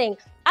lona la reng.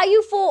 Are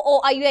you for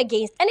or are you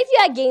against? And if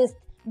you're against,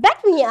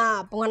 back me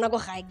up. Ngwana go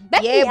gae.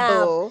 Back me Yeah, up.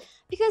 bro.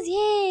 Because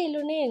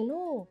lone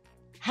no.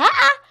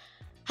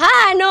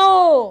 Ha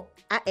no.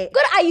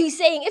 What are you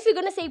saying? If you're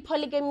gonna say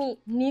polygamy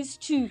needs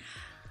to.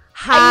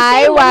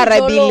 Hi, saying what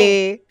is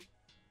Warabile.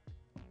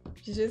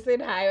 She just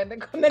said hi on the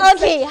comment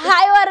Okay,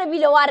 hi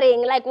Warabile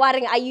Waring. Like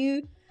Waring, are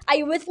you Are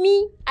you with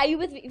me? Are you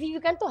with me?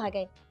 You can't talk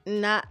again.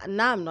 Nah,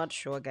 I'm not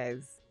sure,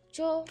 guys.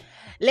 Joe.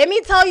 Let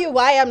me tell you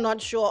why I'm not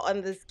sure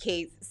on this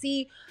case.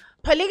 See,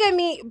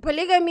 polygamy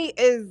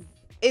is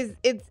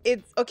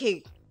it's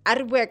okay.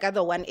 I work at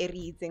the one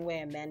area thing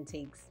where a man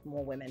takes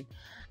more women.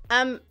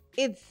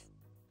 It's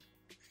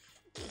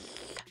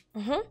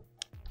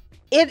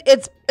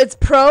it's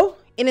pro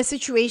in a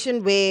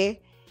situation where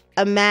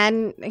a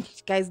man,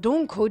 guys,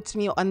 don't quote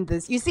me on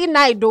this. You see,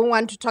 now I don't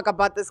want to talk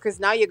about this because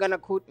now you're gonna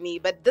quote me.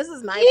 But this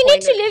is my. You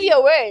need to live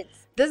your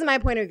words. This is my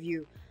point of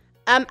view.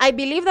 I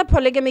believe that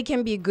polygamy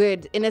can be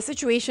good in a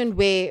situation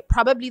where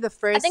probably the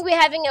first. I think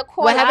we're having a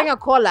caller. We're having a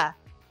caller.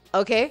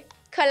 Okay.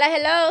 Caller,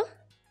 hello.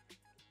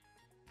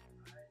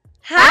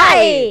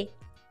 Hi.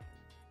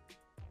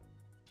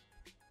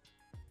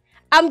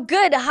 I'm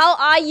good. How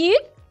are you?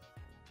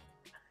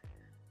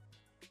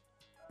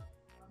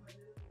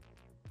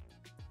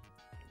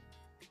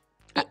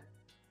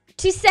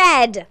 Too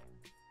sad.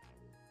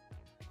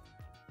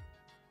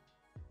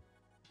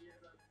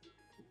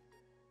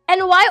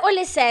 And why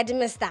only sad,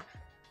 mister?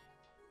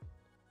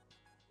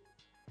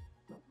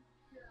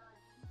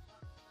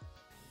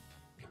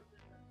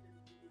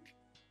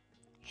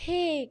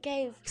 Hey,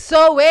 guys.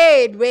 So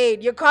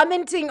wait. You're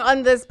commenting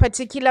on this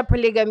particular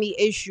polygamy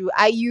issue.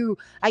 Are you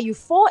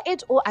for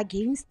it or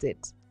against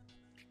it?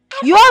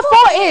 You are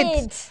for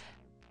it.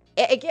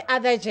 Get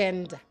other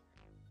gender.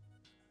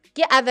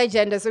 Get other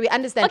gender so we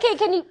understand. Okay,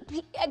 can you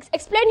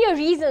explain your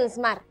reasons,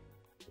 Mar?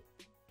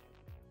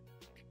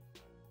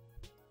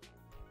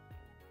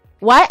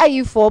 Why are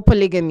you for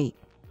polygamy?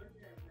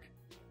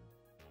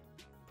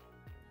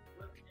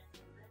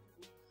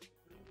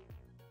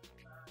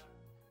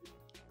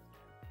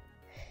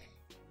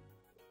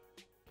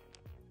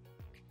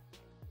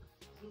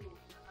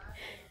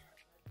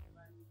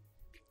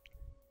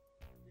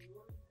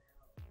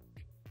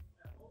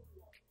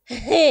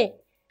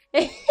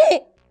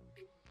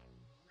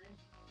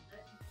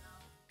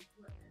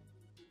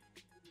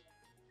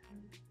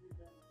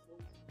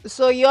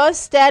 So your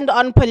stand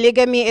on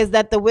polygamy is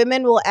that the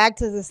women will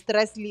act as a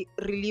stress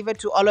reliever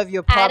to all of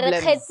your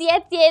problems.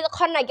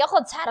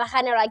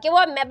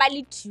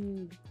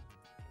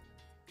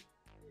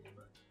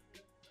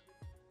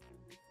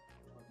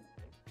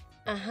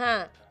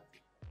 Uh-huh.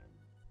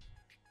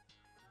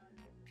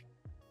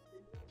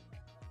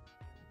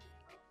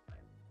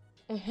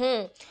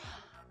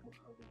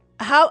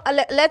 How?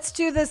 Let's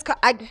do this.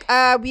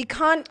 We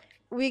can't.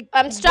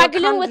 I'm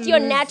struggling with your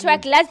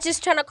network. Let's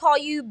just try to call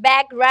you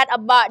back right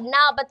about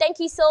now. But thank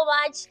you so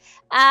much.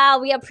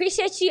 We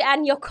appreciate you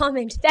and your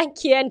comment.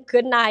 Thank you and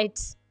good night.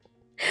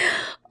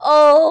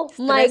 Oh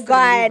my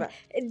God.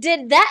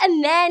 Did that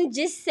man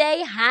just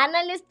say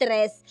Hannah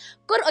stress?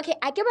 Good. Okay,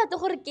 I can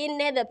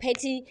the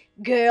petty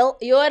girl.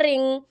 You're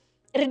in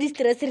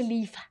stress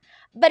relief.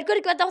 But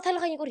good.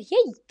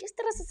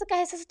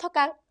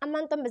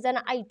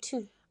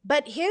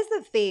 But here's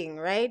the thing,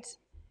 right?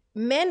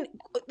 Men,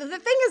 the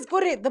thing is,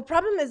 good. The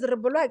problem is,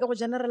 we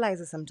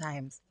generalize it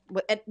sometimes.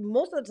 But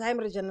most of the time,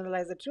 we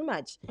generalize it too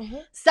much.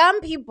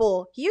 Some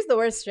people, he used the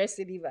word stress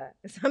reliever.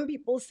 Some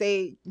people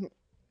say,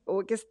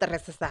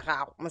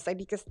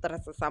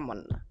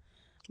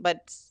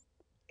 but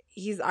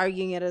he's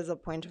arguing it as a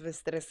point of a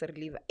stress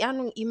reliever.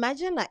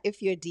 Imagine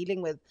if you're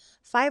dealing with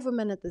 5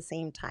 women at the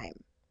same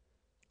time.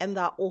 And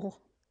they're all...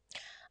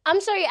 I'm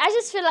sorry, I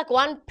just feel like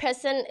one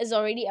person is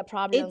already a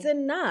problem. It's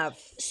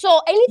enough. So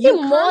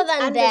anything more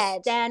than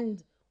that.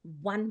 Understand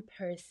one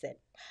person.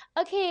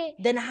 Okay.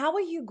 Then how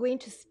are you going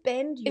to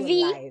spend your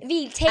life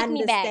take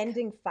me back.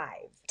 Understanding 5?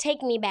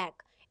 Take me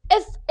back.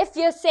 If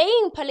you're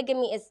saying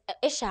polygamy is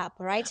sharp,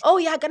 right? Oh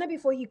yeah, gonna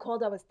before he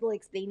called, I was still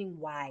explaining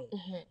why.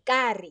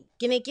 Kari,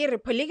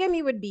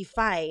 polygamy would be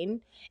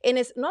fine. And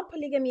it's not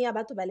polygamy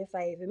about to bale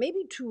 5,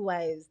 maybe 2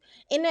 wives.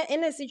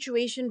 In a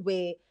situation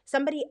where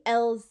somebody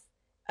else,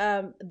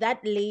 that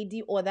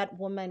lady or that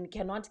woman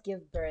cannot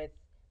give birth.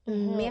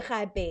 You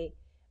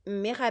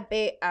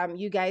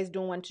guys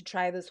don't want to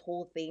try this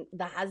whole thing.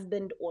 The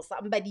husband or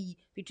somebody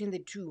between the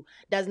two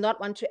does not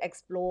want to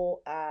explore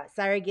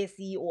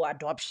surrogacy or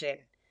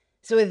adoption.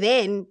 So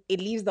then it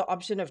leaves the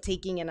option of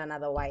taking in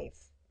another wife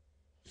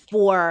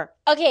for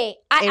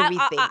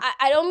everything.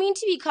 I don't mean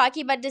to be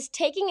cocky, but does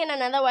taking in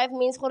another wife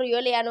means what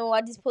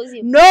is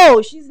positive?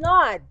 No, she's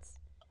not.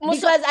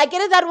 Because I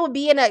get it, that will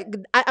be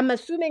I'm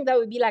assuming that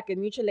would be like a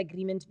mutual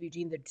agreement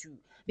between the two.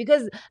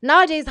 Because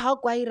nowadays,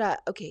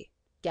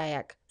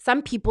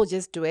 some people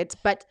just do it,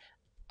 but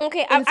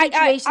in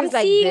situations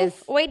like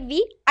this. Wait,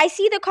 V, I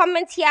see the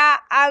comments here.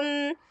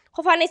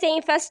 Hofane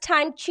saying first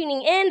time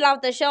tuning in, love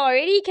the show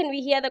already. Can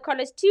we hear the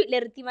callers too?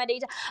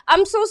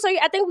 I'm so sorry.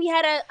 I think we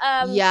had a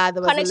there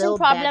was connection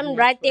problem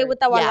right there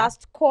with our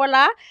last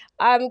caller.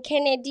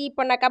 Kennedy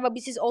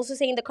Ponakababis is also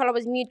saying the caller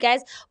was mute,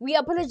 guys. We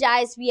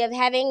apologize. We are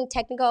having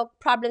technical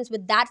problems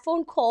with that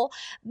phone call.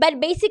 But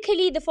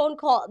basically the phone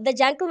call, the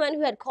gentleman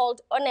who had called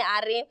One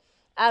Are,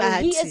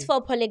 he is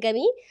for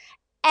polygamy.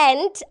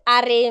 And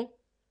Are,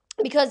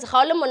 because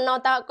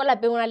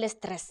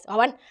stress.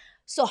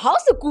 So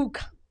how's the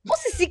cook? o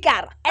se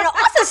sikara and o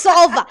se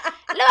solver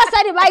le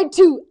basadi ba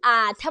two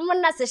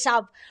thamonna se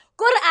sharp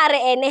kore a re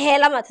ene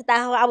hela mathata a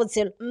gagwe a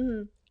botshelo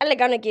a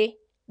lekano ke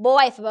bo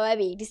wife ba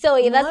babedi. So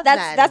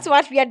that's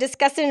what we are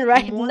discussing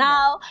right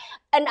now.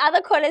 And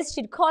other callers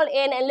should call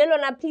in, and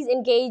Lelona, please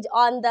engage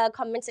on the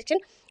comment section.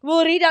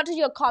 We'll read out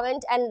your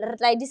comment and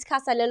like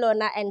discuss a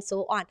Lelona and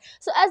so on.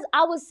 So as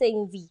I was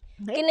saying, V,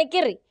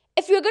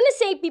 if you're gonna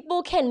say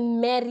people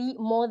can marry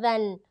more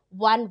than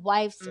one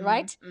wife,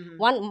 right?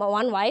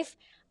 One wife,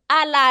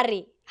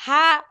 alare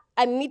ha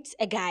I meet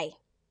a guy.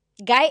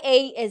 Guy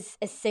A is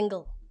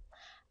single.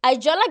 I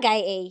jola guy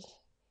A.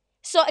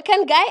 So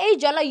can guy A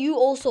jola you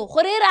also?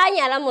 Gore ra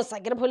nyala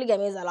mosakere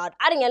polygamy is allowed.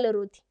 A re nyale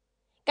ruti.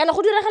 Kana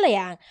go diragala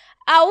yang?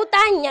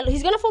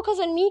 He's gonna focus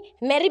on me,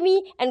 marry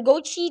me, and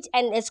go cheat,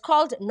 and it's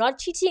called not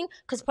cheating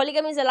because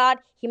polygamy is allowed.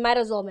 He might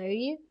as well marry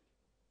you.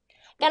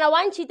 Kana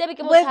one cheat with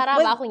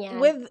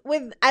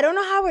I don't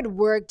know how it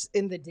worked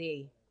in the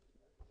day.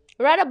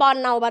 Right about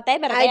now, but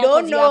I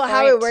don't know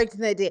how it worked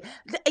in the day.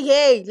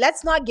 Hey,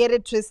 let's not get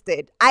it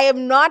twisted. I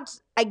am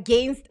not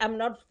against, I'm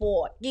not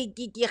for.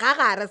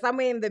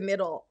 Somewhere in the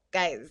middle,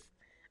 guys.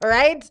 All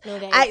right? No,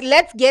 guys.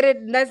 Let's get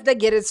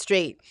it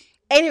straight.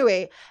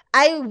 Anyway,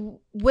 I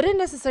wouldn't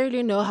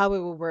necessarily know how it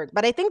would work,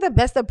 but I think the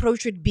best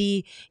approach would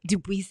be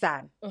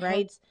dibuisan,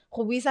 right?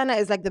 Buisana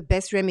is like the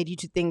best remedy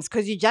to things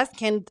because you just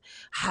can't.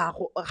 I'm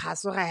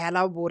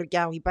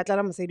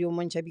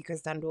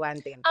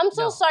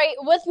so sorry.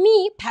 With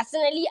me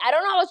personally, I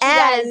don't know what you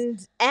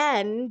guys.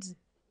 And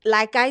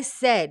like I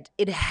said,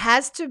 it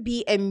has to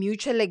be a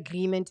mutual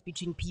agreement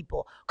between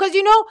people. Because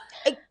you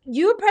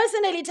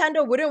personally,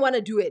 Thando, wouldn't want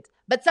to do it,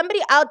 but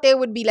somebody out there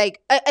would be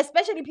like,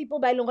 especially people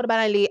by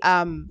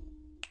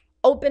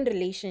open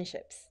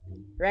relationships,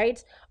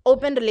 right?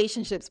 Open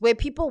relationships where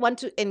people want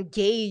to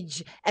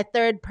engage a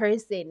third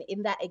person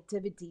in their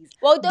activities.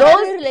 Well,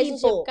 those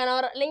relationships,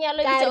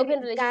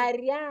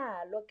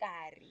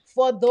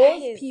 for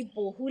those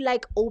people who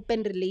like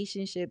open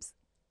relationships,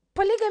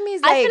 polygamy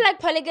is I feel like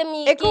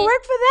polygamy it could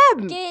work for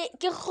them.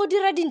 Ke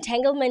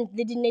entanglement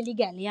le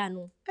legal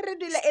yano.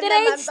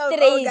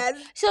 Straight.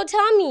 So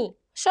tell me,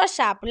 so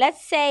sharp.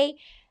 Let's say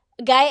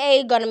guy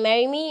A gonna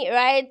marry me,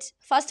 right?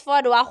 Fast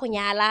forward wa go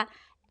nyala,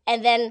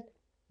 and then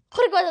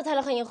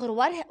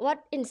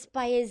what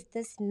inspires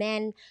this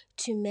man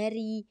to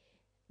marry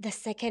the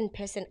second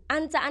person? How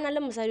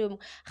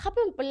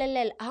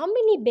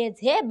many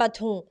beds here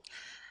bathong?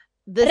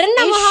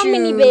 How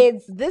many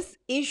beds? This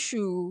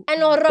issue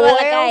and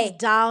boils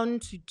down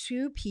to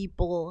two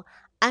people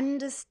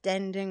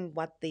understanding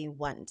what they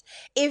want.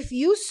 If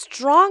you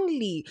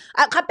strongly,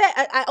 I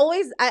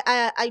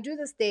do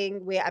this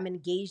thing where I'm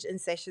engaged in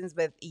sessions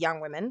with young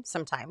women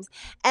sometimes,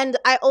 and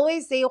I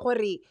always say,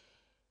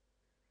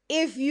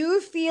 if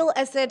you feel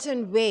a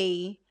certain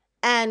way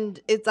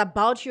and it's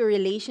about your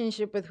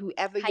relationship with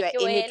whoever you're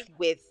in it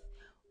with,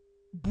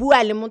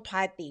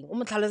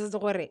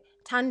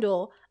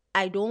 Thando,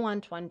 I don't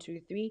want 1,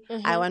 2, 3.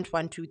 I want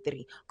 1, 2,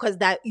 3. Because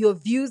that your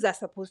views are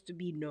supposed to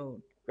be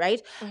known,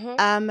 right?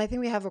 I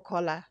think we have a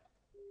caller.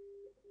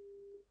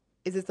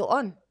 Is it still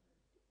on?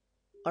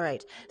 All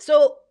right.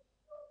 So,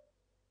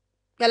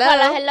 hello.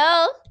 Caller,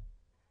 hello.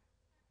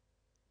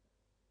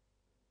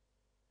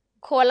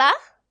 Caller.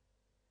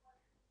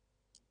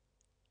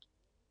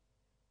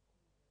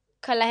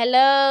 Caller,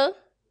 hello.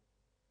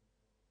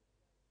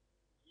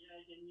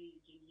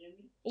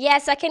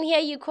 Yes, I can hear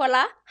you,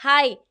 caller.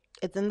 Hi.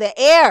 It's in the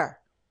air.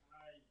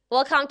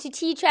 Welcome to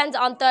Tea Trends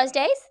on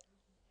Thursdays.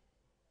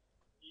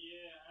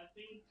 Yeah, I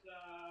think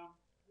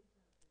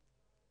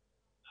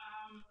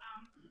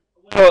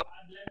well,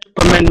 I'd like to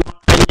comment on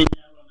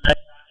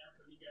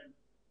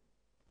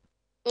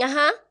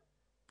Uh-huh. I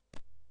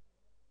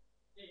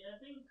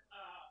think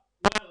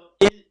well,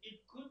 it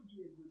could be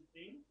a good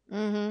thing.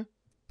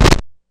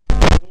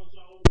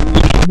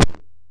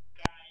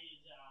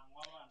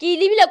 Ke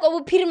lebile go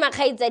bophirima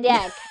kgaitsa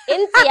diaka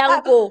entse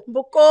yang ko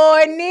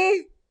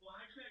bokone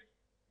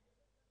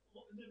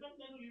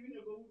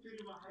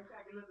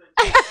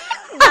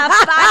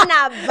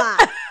bafana ba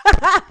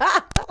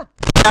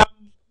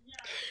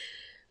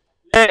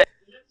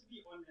let's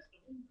be honest,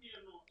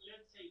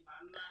 let's say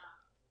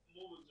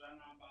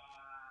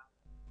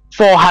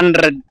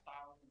 400,000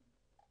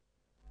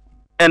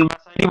 and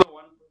basadi ba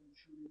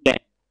 1.2.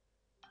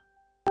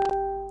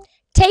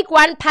 Take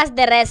one past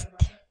the rest.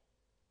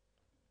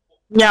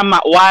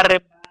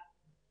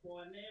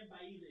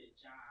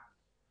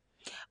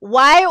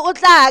 Why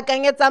utla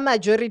akanyetsa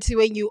majority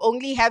when you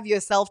only have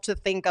yourself to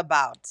think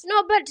about?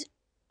 No, but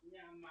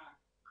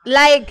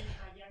like,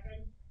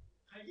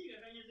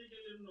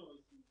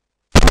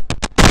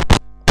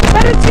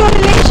 but it's your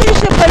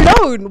relationship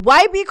alone.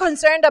 Why be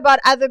concerned about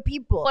other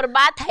people? You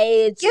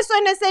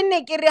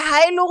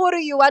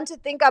want to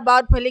think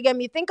about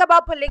polygamy. Think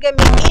about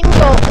polygamy in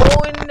your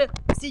own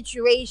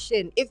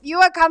situation. If you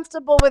are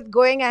comfortable with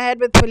going ahead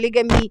with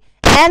polygamy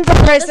and the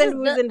person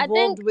who's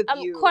involved with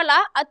you.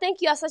 Kola, I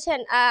think you are such a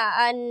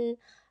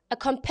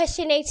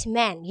compassionate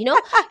man, you know?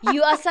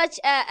 You are such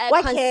a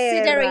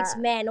considerate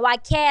man.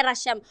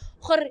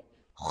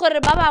 gore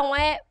ba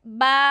bangwe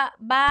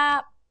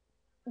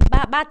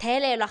ba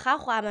thelelwa ga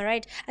go am I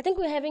right? I think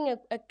we're having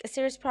a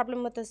serious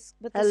problem with this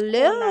caller.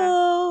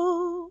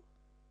 Hello.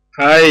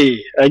 Hi,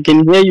 I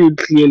can hear you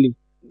clearly.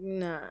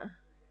 Nah,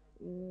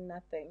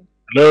 nothing.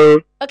 Hello.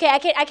 Okay,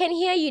 I can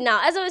hear you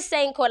now. As I was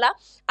saying, Kola,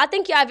 I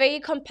think you are very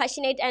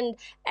compassionate and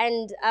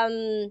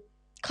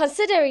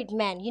considerate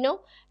man, you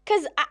know?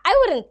 Because I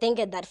wouldn't think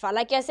it that far.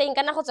 Like you're saying,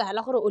 kana go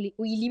tsagela gore o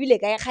ilibile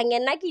kae kgang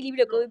nna ke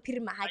ilibile go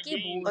phirima ha ke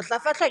bone. O tla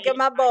fatlha ke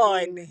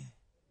mabone.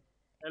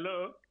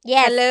 Hello.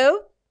 Yes. Hello?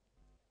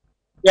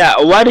 Yeah,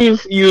 what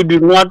if you do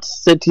not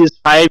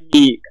satisfy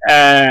me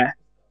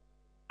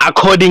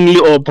accordingly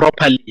or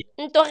properly?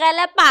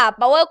 Ntogele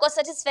papa, wo go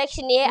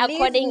satisfaction ye Leave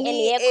according and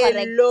me ye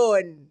correct.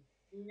 alone.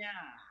 Yeah.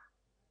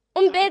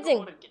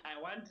 Umpetseng. I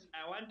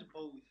want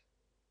both.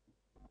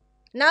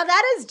 Now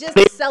that is just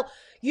self.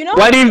 You know.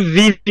 What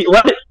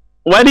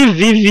if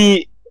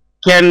Vivie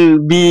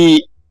can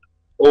be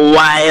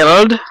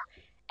wild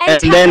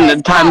and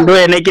then Thando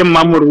and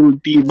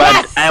Mamuruti, but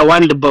Yes. I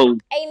want both.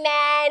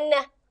 Amen.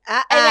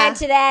 Amen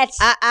to that.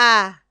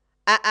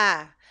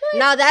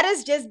 Now that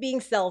is just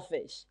being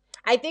selfish.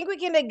 I think we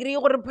can agree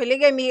that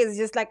polygamy is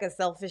just like a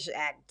selfish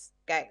act,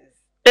 guys.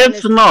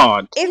 It's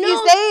not. If you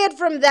say it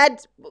from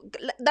that's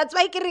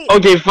why.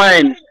 Okay,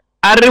 fine.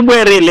 No,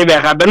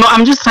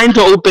 I'm just trying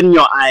to open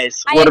your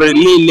eyes. I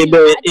agree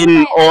with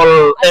you.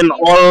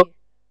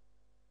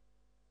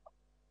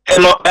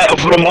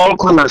 From all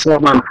corners,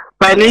 man.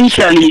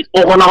 Financially,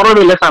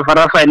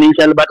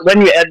 financial, but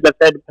when you add the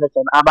third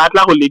person,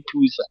 abatla go le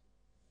thusa.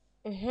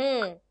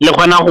 Le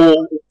kgona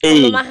go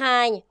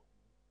Mamahanya.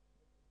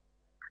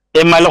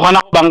 ma le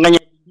kgona go bankanya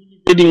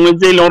tse dingwe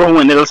tse e leng gore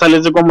ngwene re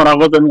saletse ko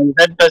morago tsone.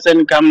 That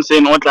person comes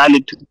in o tla le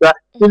thusa.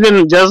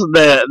 Even just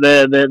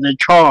the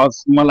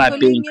chores mo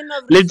lapeng.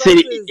 Let's say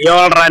you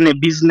all run a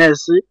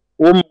business,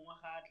 o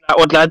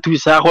tla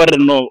thusa gore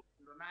no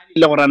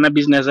le go run a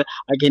business. I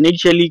can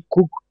actually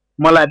cook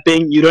mo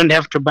lapeng. You don't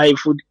have to buy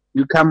food.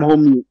 You come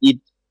home, you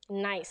eat.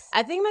 Nice.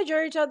 I think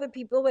majority of the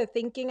people were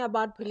thinking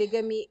about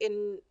polygamy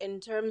in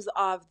terms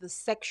of the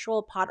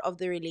sexual part of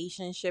the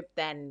relationship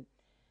than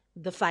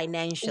the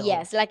financial.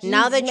 Yes, like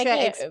now he's that you're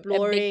making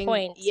exploring, a big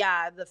point.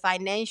 yeah, the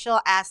financial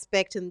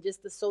aspect and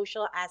just the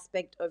social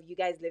aspect of you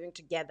guys living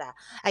together.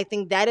 I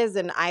think that is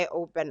an eye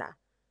opener.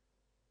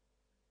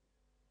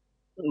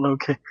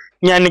 Okay.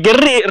 Nyane ke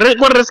re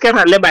go re ska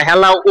le ba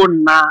hela o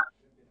nna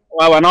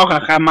wa bona ga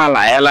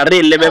gamala hela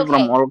re lebe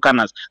from all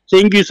corners.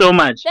 Thank you so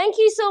much. Thank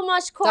you so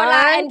much, Kola,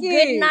 and Thank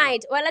good you.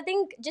 night. Well, I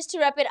think just to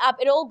wrap it up,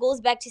 it all goes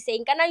back to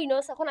saying, kana you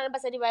know, sa khona le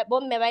basadi ba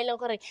bomme ba ileng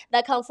gore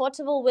they're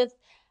comfortable with.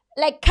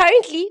 Like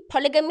currently,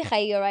 polygamy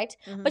high, right?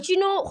 But you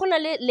know,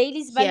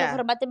 ladies, Yeah.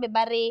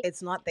 it's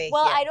It's not there.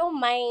 well, here. I don't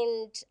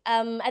mind.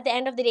 At the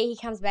end of the day, he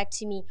comes back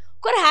to me.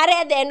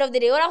 At the end of the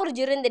day,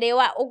 during the day,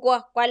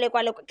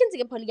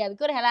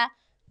 polygamy.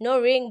 No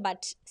ring,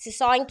 but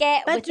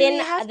But do within we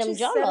have them to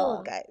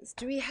settle, guys?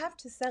 Do we have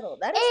to settle?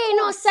 That is Hey,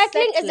 no, called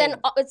settling is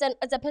settling.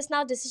 it's a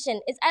personal decision.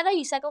 It's either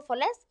you settle for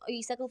less or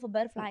you settle for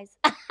butterflies.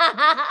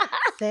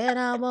 Then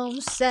I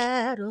won't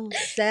settle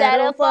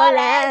For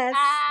less.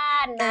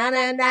 Na,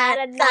 na, na,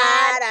 na,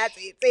 na.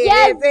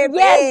 Yes,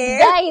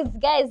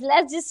 guys,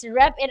 let's just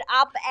wrap it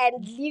up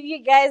and leave you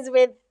guys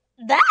with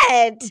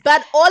that.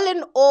 But all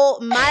in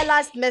all, my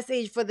last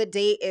message for the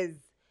day is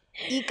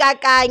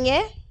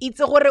ikakanye, itse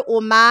gore o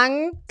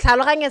mang,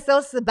 tlhaloganya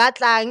seo se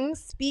batlang,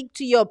 speak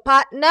to your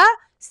partner,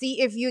 see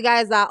if you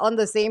guys are on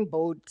the same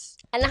boat.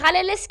 And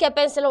halele skip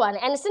pencil one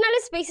and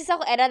sinale spaces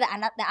go add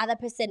the other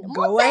person.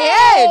 Go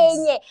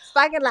ahead.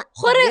 Fuck it like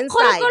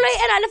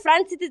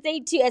front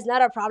seat is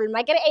not a problem.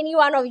 I get any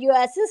one of you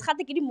since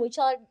khate ke di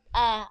mutual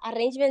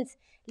arrangements.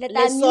 Let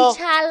the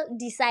mutual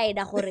decide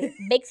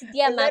big city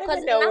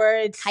because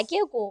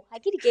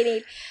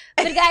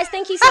but guys,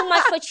 thank you so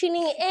much for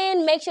tuning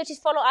in. Make sure to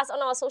follow us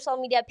on our social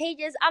media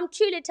pages. I'm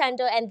truly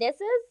Thando and this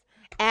is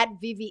at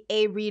Vivie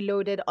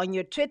Reloaded on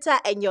your Twitter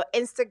and your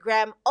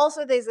Instagram.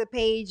 Also, there's a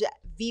page,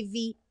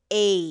 Vivie.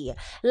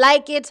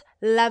 Like it,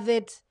 love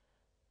it,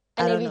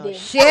 and every day.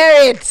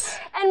 Share it.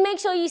 And make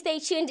sure you stay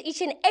tuned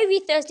each and every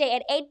Thursday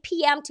at 8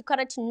 p.m. to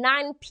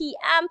 9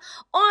 p.m.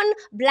 on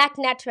Black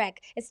Network.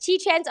 It's Tea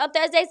Trends on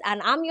Thursdays,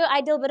 and I'm your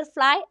ideal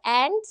butterfly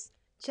and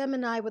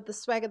Gemini with the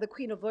swagger, the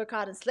queen of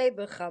workout and slave.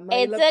 It's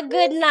a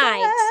good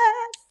night.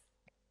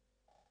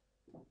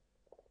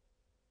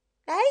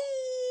 Bye.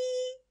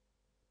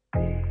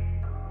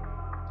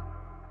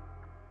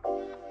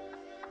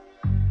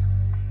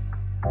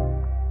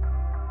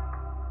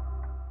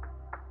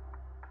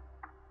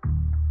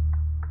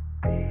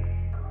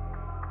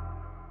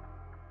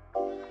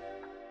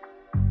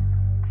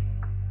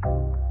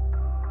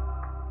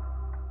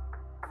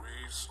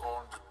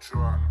 On the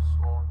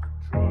track.